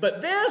driving, but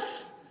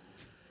this,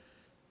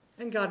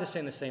 and God is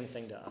saying the same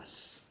thing to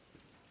us.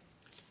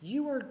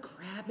 You are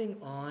grabbing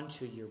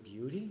onto your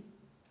beauty,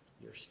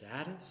 your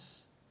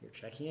status, your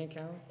checking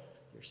account,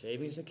 your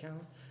savings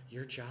account,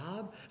 your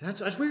job.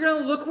 That's where you're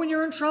going to look when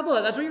you're in trouble.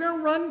 That's what you're going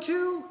to run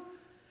to.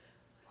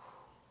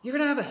 You're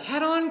going to have a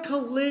head-on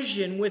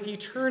collision with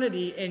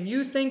eternity, and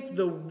you think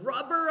the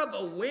rubber of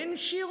a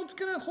windshield's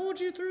going to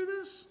hold you through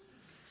this?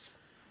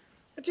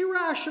 It's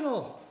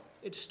irrational.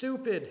 It's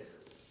stupid.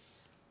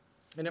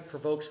 And it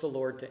provokes the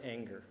Lord to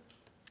anger.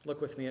 Look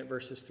with me at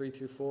verses 3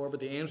 through 4. But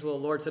the angel of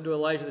the Lord said to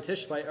Elijah the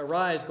Tishbite,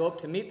 "Arise, go up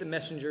to meet the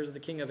messengers of the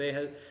king of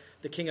Ahaz,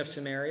 the king of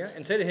Samaria,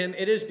 and say to him,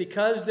 'It is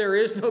because there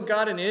is no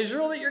God in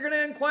Israel that you're going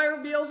to inquire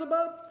of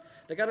Beelzebub,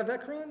 the god of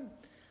Ekron?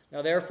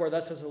 Now therefore,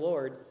 thus says the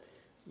Lord,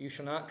 you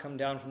shall not come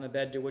down from the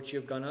bed to which you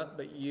have gone up,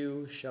 but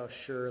you shall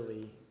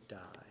surely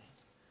die.'"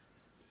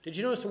 Did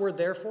you notice the word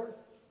therefore?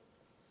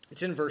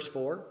 It's in verse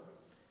 4.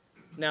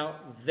 Now,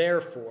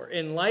 therefore,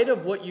 in light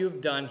of what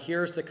you've done,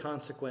 here's the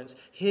consequence.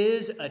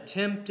 His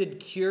attempted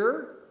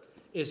cure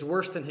is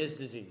worse than his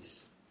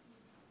disease.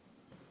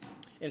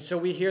 And so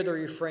we hear the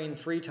refrain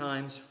 3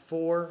 times,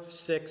 4,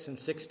 6, and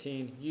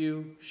 16,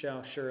 "You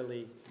shall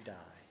surely die."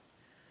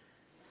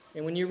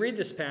 And when you read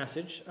this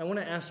passage, I want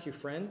to ask you,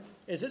 friend,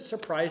 is it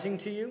surprising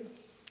to you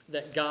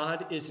that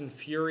God is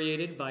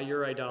infuriated by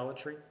your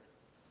idolatry?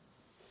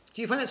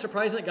 Do you find it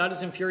surprising that God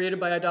is infuriated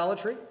by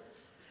idolatry?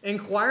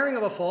 Inquiring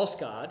of a false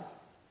God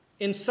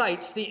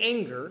incites the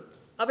anger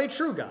of a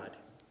true God.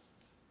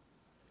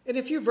 And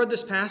if you've read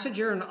this passage,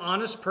 you're an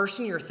honest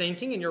person, you're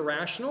thinking and you're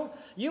rational,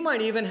 you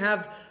might even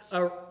have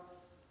a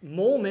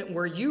moment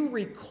where you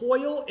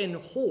recoil in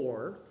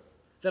horror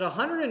that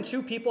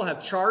 102 people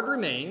have charred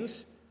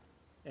remains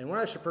and one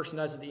extra person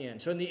dies at the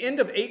end. So in the end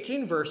of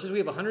 18 verses, we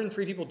have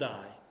 103 people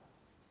die.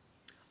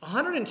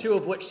 102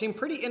 of which seem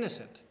pretty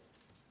innocent.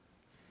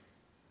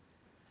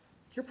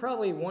 You're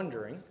probably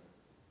wondering,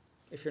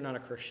 if you're not a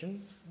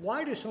Christian,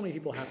 why do so many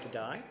people have to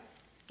die?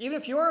 Even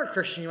if you are a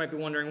Christian, you might be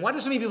wondering, why do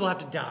so many people have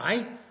to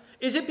die?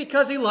 Is it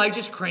because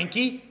Elijah's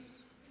cranky?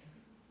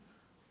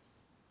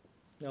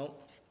 No.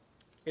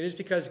 It is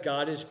because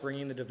God is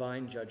bringing the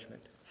divine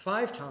judgment.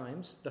 5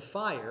 times, the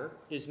fire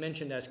is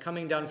mentioned as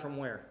coming down from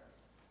where?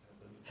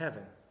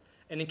 Heaven.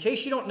 And in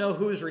case you don't know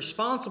who is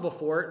responsible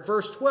for it,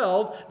 verse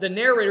 12, the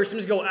narrator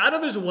seems to go out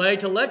of his way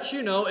to let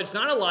you know it's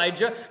not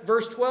Elijah.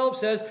 Verse 12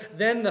 says,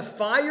 "Then the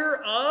fire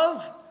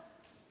of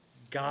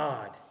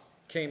God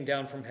came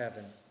down from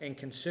heaven and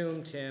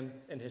consumed him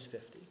and his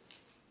 50.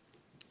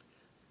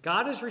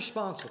 God is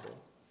responsible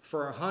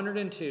for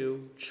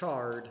 102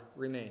 charred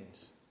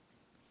remains.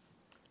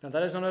 Now,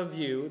 that is not a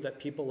view that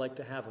people like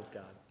to have of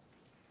God.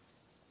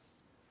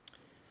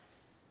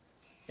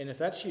 And if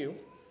that's you,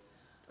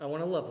 I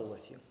want to level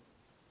with you.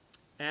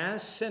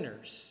 As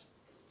sinners,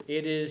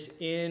 it is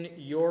in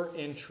your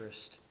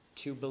interest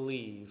to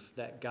believe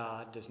that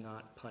God does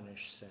not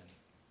punish sin.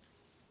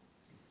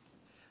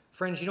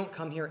 Friends, you don't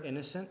come here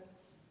innocent.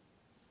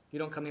 You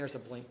don't come here as a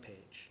blank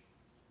page.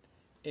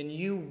 And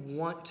you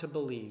want to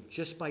believe,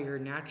 just by your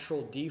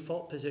natural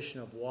default position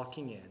of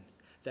walking in,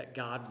 that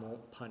God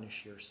won't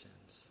punish your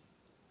sins.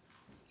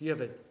 You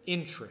have an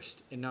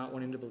interest in not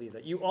wanting to believe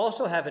that. You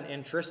also have an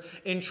interest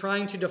in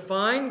trying to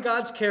define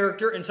God's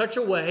character in such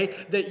a way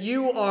that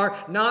you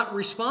are not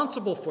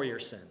responsible for your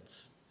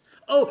sins.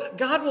 Oh,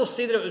 God will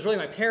see that it was really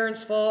my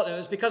parents' fault, and it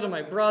was because of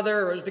my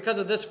brother, or it was because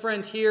of this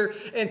friend here.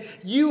 And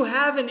you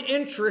have an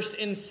interest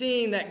in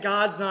seeing that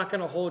God's not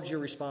going to hold you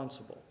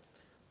responsible.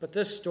 But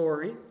this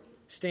story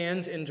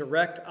stands in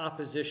direct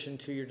opposition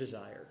to your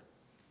desire.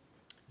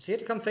 So you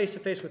have to come face to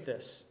face with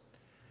this.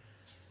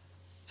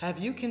 Have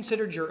you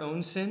considered your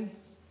own sin?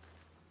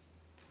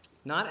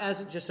 Not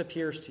as it just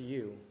appears to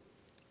you,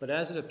 but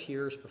as it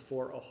appears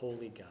before a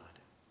holy God.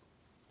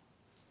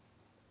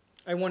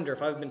 I wonder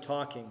if I've been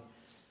talking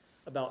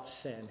about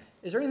sin.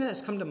 Is there anything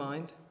that's come to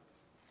mind?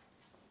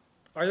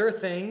 Are there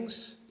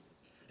things,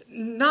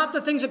 not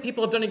the things that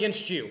people have done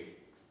against you?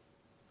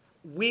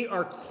 We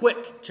are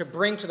quick to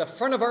bring to the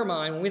front of our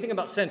mind, when we think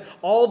about sin,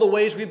 all the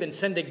ways we've been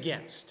sinned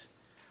against.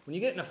 When you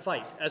get in a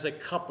fight as a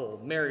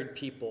couple, married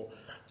people,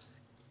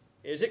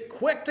 is it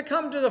quick to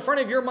come to the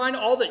front of your mind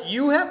all that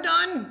you have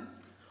done?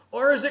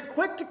 Or is it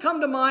quick to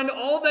come to mind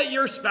all that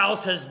your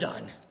spouse has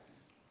done?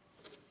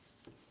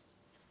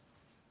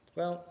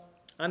 Well,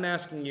 I'm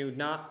asking you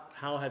not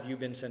how have you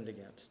been sinned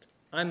against.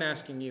 I'm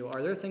asking you,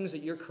 are there things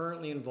that you're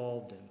currently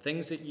involved in,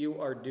 things that you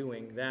are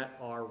doing that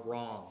are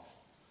wrong?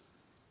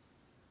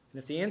 And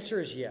if the answer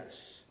is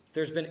yes, if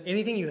there's been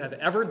anything you have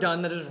ever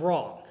done that is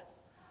wrong,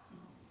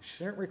 it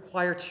shouldn't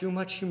require too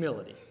much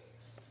humility.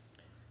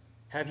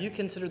 Have you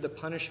considered the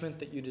punishment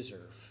that you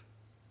deserve?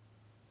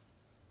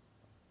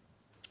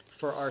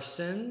 For our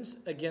sins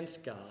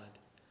against God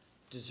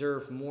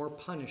deserve more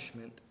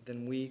punishment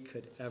than we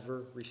could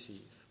ever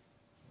receive.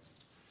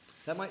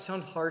 That might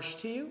sound harsh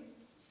to you,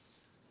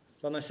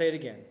 but I'm going to say it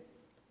again.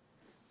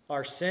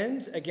 Our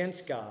sins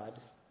against God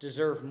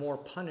deserve more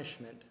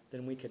punishment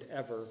than we could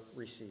ever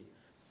receive.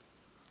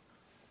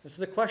 And so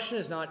the question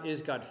is not,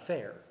 is God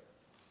fair?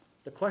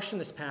 The question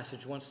this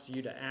passage wants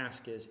you to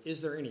ask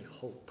is there any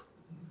hope?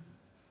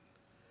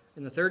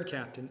 And the third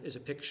captain is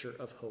a picture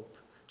of hope.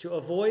 To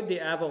avoid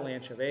the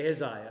avalanche of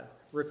Ahaziah,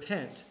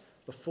 repent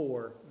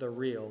before the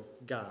real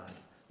God.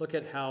 Look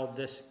at how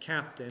this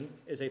captain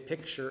is a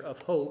picture of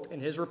hope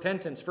in his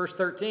repentance. Verse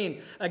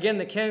 13, again,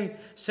 the king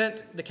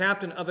sent the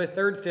captain of a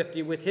third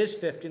 50 with his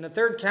 50. And the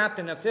third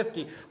captain of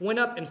 50 went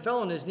up and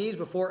fell on his knees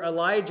before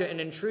Elijah and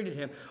entreated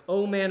him,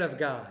 O man of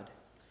God,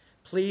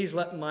 please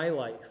let my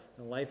life,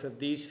 the life of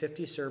these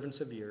 50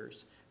 servants of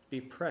yours, be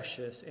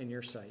precious in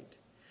your sight.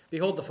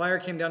 Behold, the fire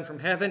came down from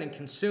heaven and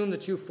consumed the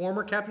two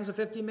former captains of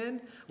 50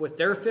 men with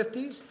their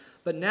 50s.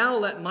 But now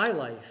let my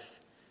life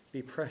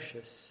be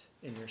precious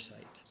in your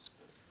sight.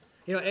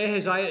 You know,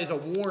 Ahaziah is a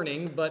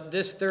warning, but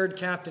this third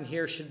captain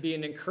here should be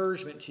an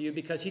encouragement to you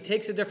because he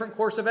takes a different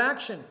course of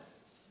action.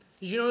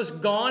 Did you notice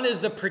gone is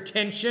the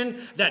pretension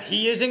that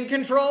he is in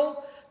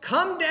control?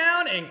 Come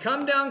down and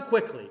come down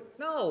quickly.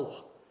 No,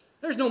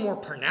 there's no more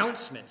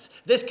pronouncements.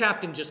 This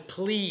captain just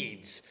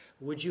pleads,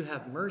 would you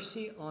have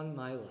mercy on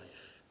my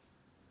life?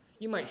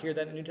 You might hear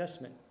that in the New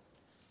Testament.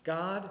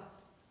 God,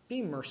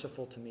 be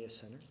merciful to me, a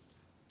sinner.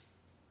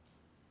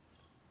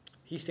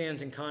 He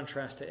stands in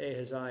contrast to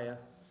Ahaziah.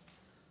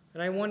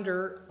 And I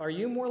wonder, are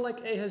you more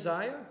like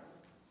Ahaziah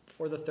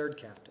or the third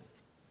captain?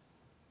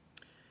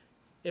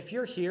 If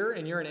you're here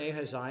and you're an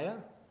Ahaziah,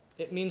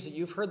 it means that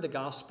you've heard the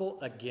gospel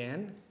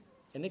again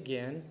and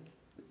again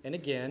and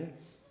again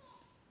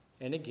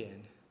and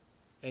again,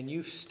 and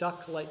you've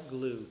stuck like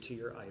glue to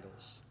your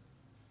idols.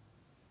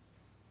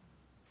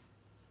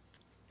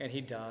 And he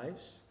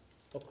dies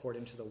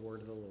according to the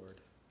word of the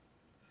Lord.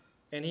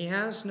 And he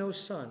has no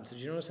sons. Did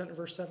you notice that in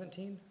verse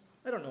 17?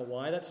 I don't know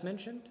why that's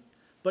mentioned.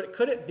 But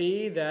could it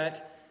be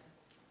that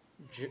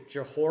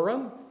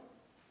Jehoram,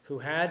 who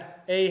had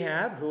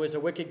Ahab, who is a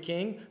wicked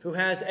king, who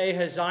has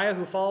Ahaziah,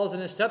 who follows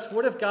in his steps,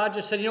 what if God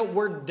just said,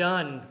 we're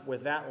done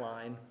with that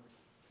line?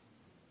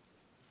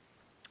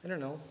 I don't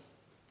know.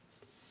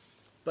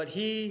 But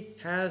he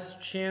has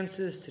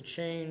chances to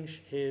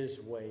change his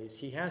ways.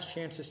 He has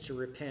chances to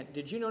repent.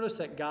 Did you notice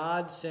that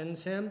God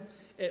sends him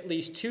at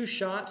least 2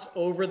 shots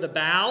over the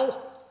bow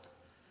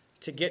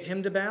to get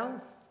him to bow?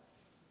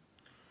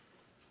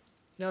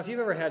 Now, if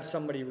you've ever had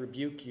somebody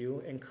rebuke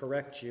you and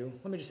correct you,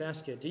 let me just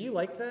ask you, do you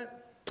like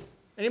that?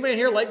 Anybody in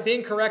here like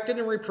being corrected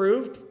and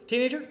reproved?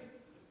 Teenager?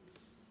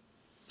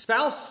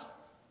 Spouse?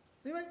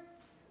 Anybody?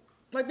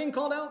 Like being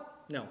called out?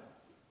 No.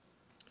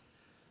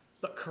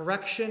 But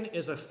correction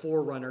is a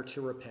forerunner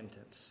to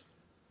repentance.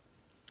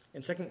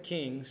 In 2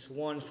 Kings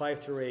 1, 5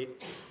 through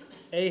 8,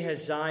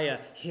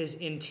 Ahaziah, his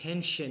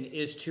intention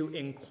is to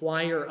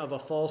inquire of a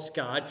false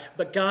god,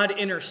 but God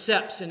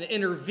intercepts and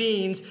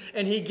intervenes,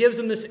 and he gives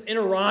him this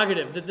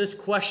interrogative, this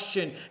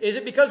question, is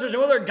it because there's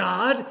no other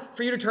God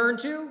for you to turn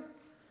to?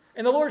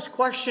 And the Lord's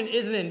question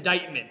is an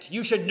indictment.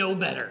 You should know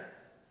better.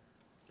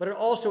 But it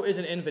also is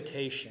an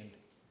invitation.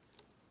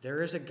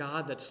 There is a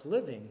God that's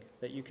living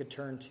that you could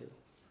turn to.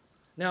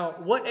 Now,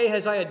 what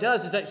Ahaziah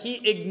does is that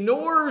he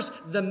ignores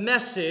the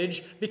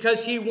message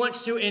because he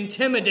wants to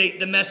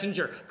intimidate the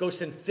messenger. Go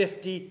send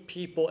 50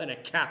 people and a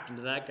captain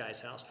to that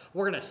guy's house.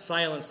 We're going to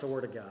silence the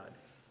word of God.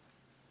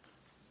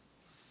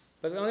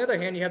 But on the other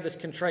hand, you have this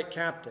contrite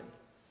captain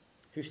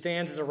who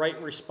stands as a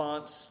right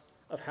response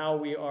of how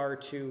we are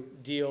to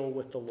deal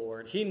with the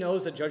Lord. He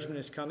knows that judgment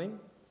is coming,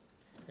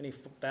 and he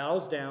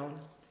bows down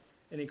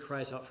and he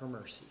cries out for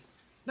mercy.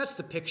 That's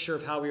the picture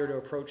of how we are to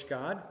approach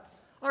God.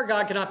 Our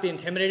God cannot be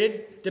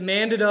intimidated,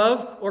 demanded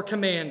of, or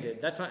commanded.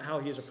 That's not how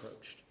he is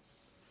approached.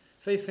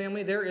 Faith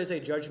family, there is a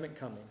judgment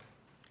coming.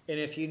 And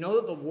if you know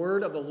that the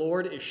word of the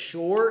Lord is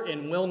sure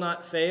and will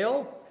not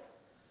fail,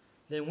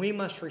 then we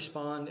must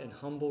respond in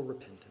humble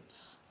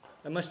repentance.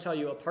 I must tell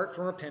you, apart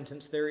from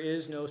repentance, there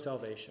is no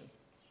salvation.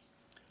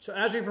 So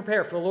as we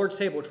prepare for the Lord's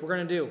table, which we're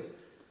going to do,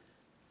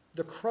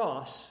 the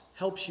cross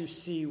helps you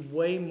see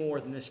way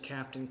more than this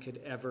captain could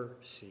ever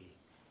see.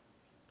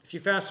 If you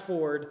fast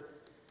forward,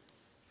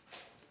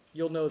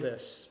 you'll know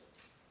this.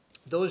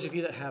 Those of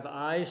you that have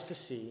eyes to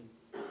see,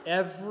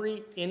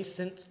 every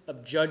instance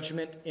of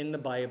judgment in the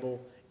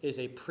Bible is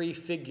a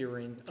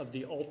prefiguring of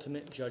the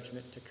ultimate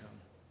judgment to come.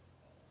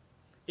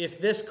 If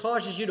this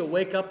causes you to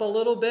wake up a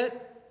little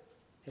bit,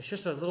 it's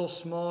just a little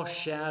small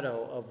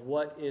shadow of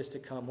what is to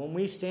come. When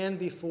we stand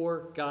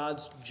before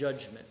God's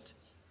judgment,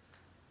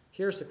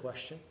 here's the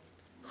question.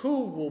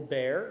 Who will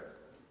bear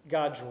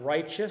God's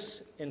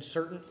righteous and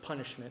certain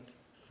punishment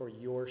for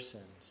your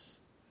sins?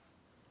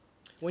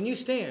 When you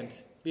stand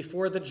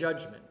before the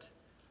judgment,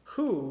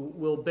 who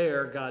will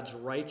bear God's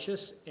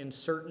righteous and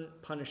certain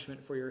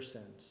punishment for your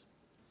sins?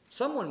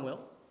 Someone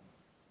will.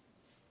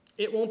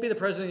 It won't be the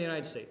President of the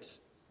United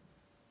States.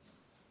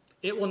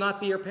 It will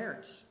not be your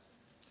parents.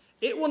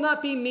 It will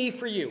not be me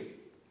for you.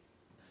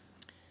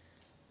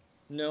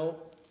 No,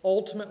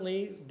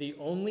 ultimately, the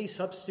only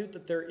substitute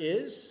that there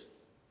is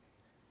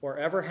or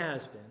ever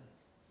has been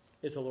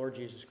is the Lord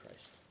Jesus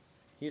Christ.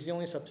 He's the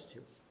only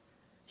substitute.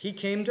 He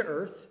came to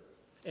earth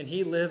and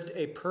he lived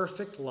a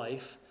perfect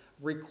life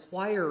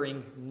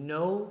requiring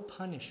no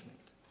punishment.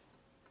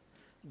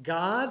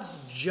 God's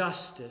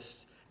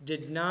justice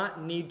did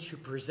not need to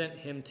present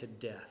him to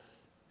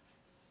death.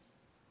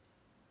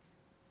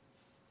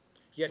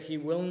 Yet he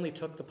willingly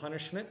took the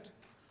punishment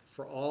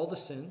for all the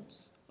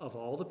sins of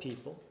all the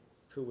people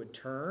who would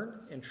turn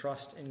and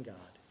trust in God.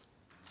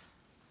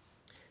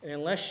 And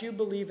unless you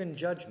believe in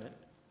judgment,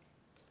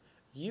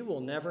 you will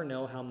never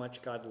know how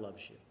much God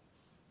loves you.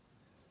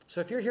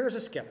 So if you're here as a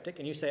skeptic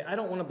and you say, I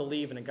don't want to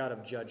believe in a God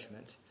of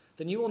judgment,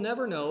 then you will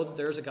never know that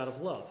there is a God of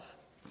love.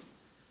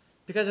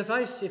 Because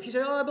if you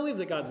say, I believe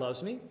that God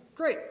loves me,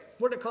 great.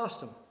 What did it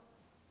cost him?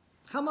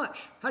 How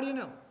much? How do you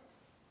know?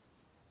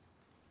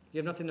 You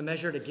have nothing to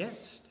measure it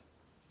against.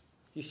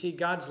 You see,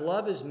 God's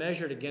love is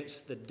measured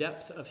against the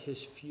depth of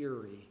his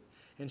fury.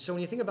 And so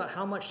when you think about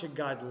how much did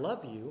God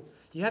love you,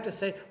 you have to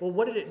say, well,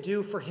 what did it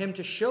do for him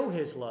to show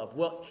his love?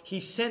 Well, he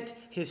sent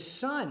his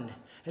son,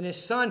 and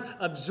his son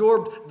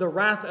absorbed the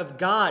wrath of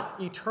God,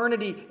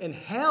 eternity in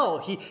hell.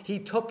 He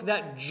took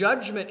that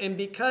judgment, and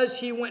because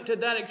he went to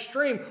that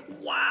extreme,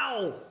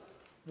 wow,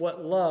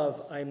 what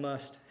love I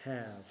must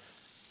have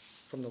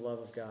from the love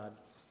of God.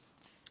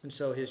 And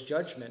so his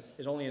judgment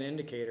is only an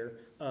indicator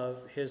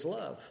of his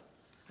love.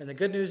 And the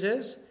good news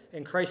is,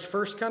 in Christ's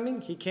first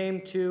coming, he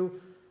came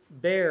to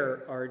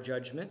bear our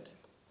judgment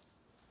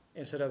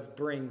instead of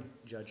bring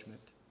judgment.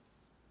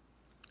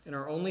 And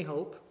our only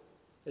hope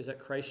is that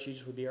Christ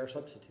Jesus would be our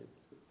substitute.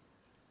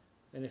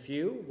 And if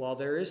you, while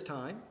there is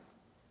time,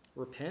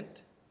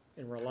 repent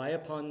and rely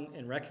upon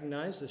and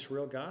recognize this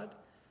real God,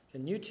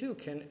 then you too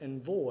can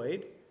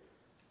avoid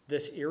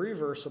this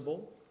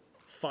irreversible,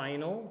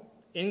 final,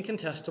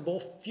 incontestable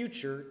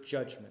future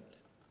judgment.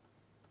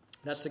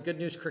 That's the good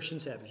news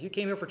Christians have. If you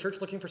came here for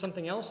church looking for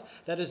something else,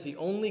 that is the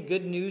only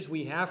good news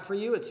we have for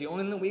you. It's the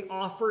only thing that we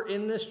offer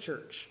in this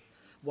church.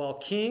 While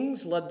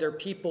kings led their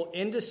people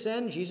into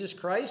sin, Jesus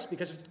Christ,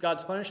 because of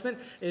God's punishment,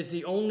 is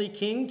the only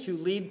king to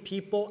lead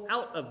people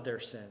out of their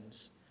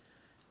sins.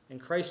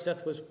 And Christ's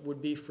death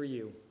would be for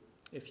you,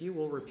 if you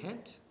will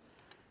repent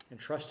and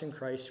trust in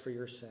Christ for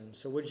your sins.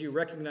 So would you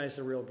recognize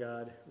the real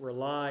God,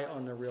 rely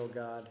on the real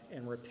God,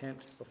 and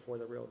repent before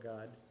the real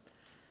God?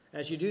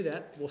 As you do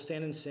that, we'll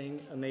stand and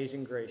sing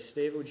Amazing Grace.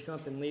 David, would you come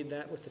up and lead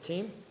that with the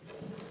team?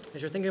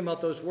 As you're thinking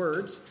about those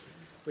words,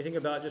 we think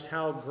about just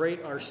how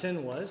great our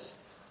sin was,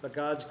 but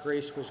God's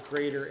grace was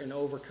greater in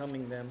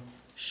overcoming them,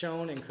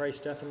 shown in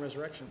Christ's death and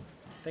resurrection.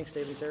 Thanks,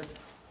 David and Sarah.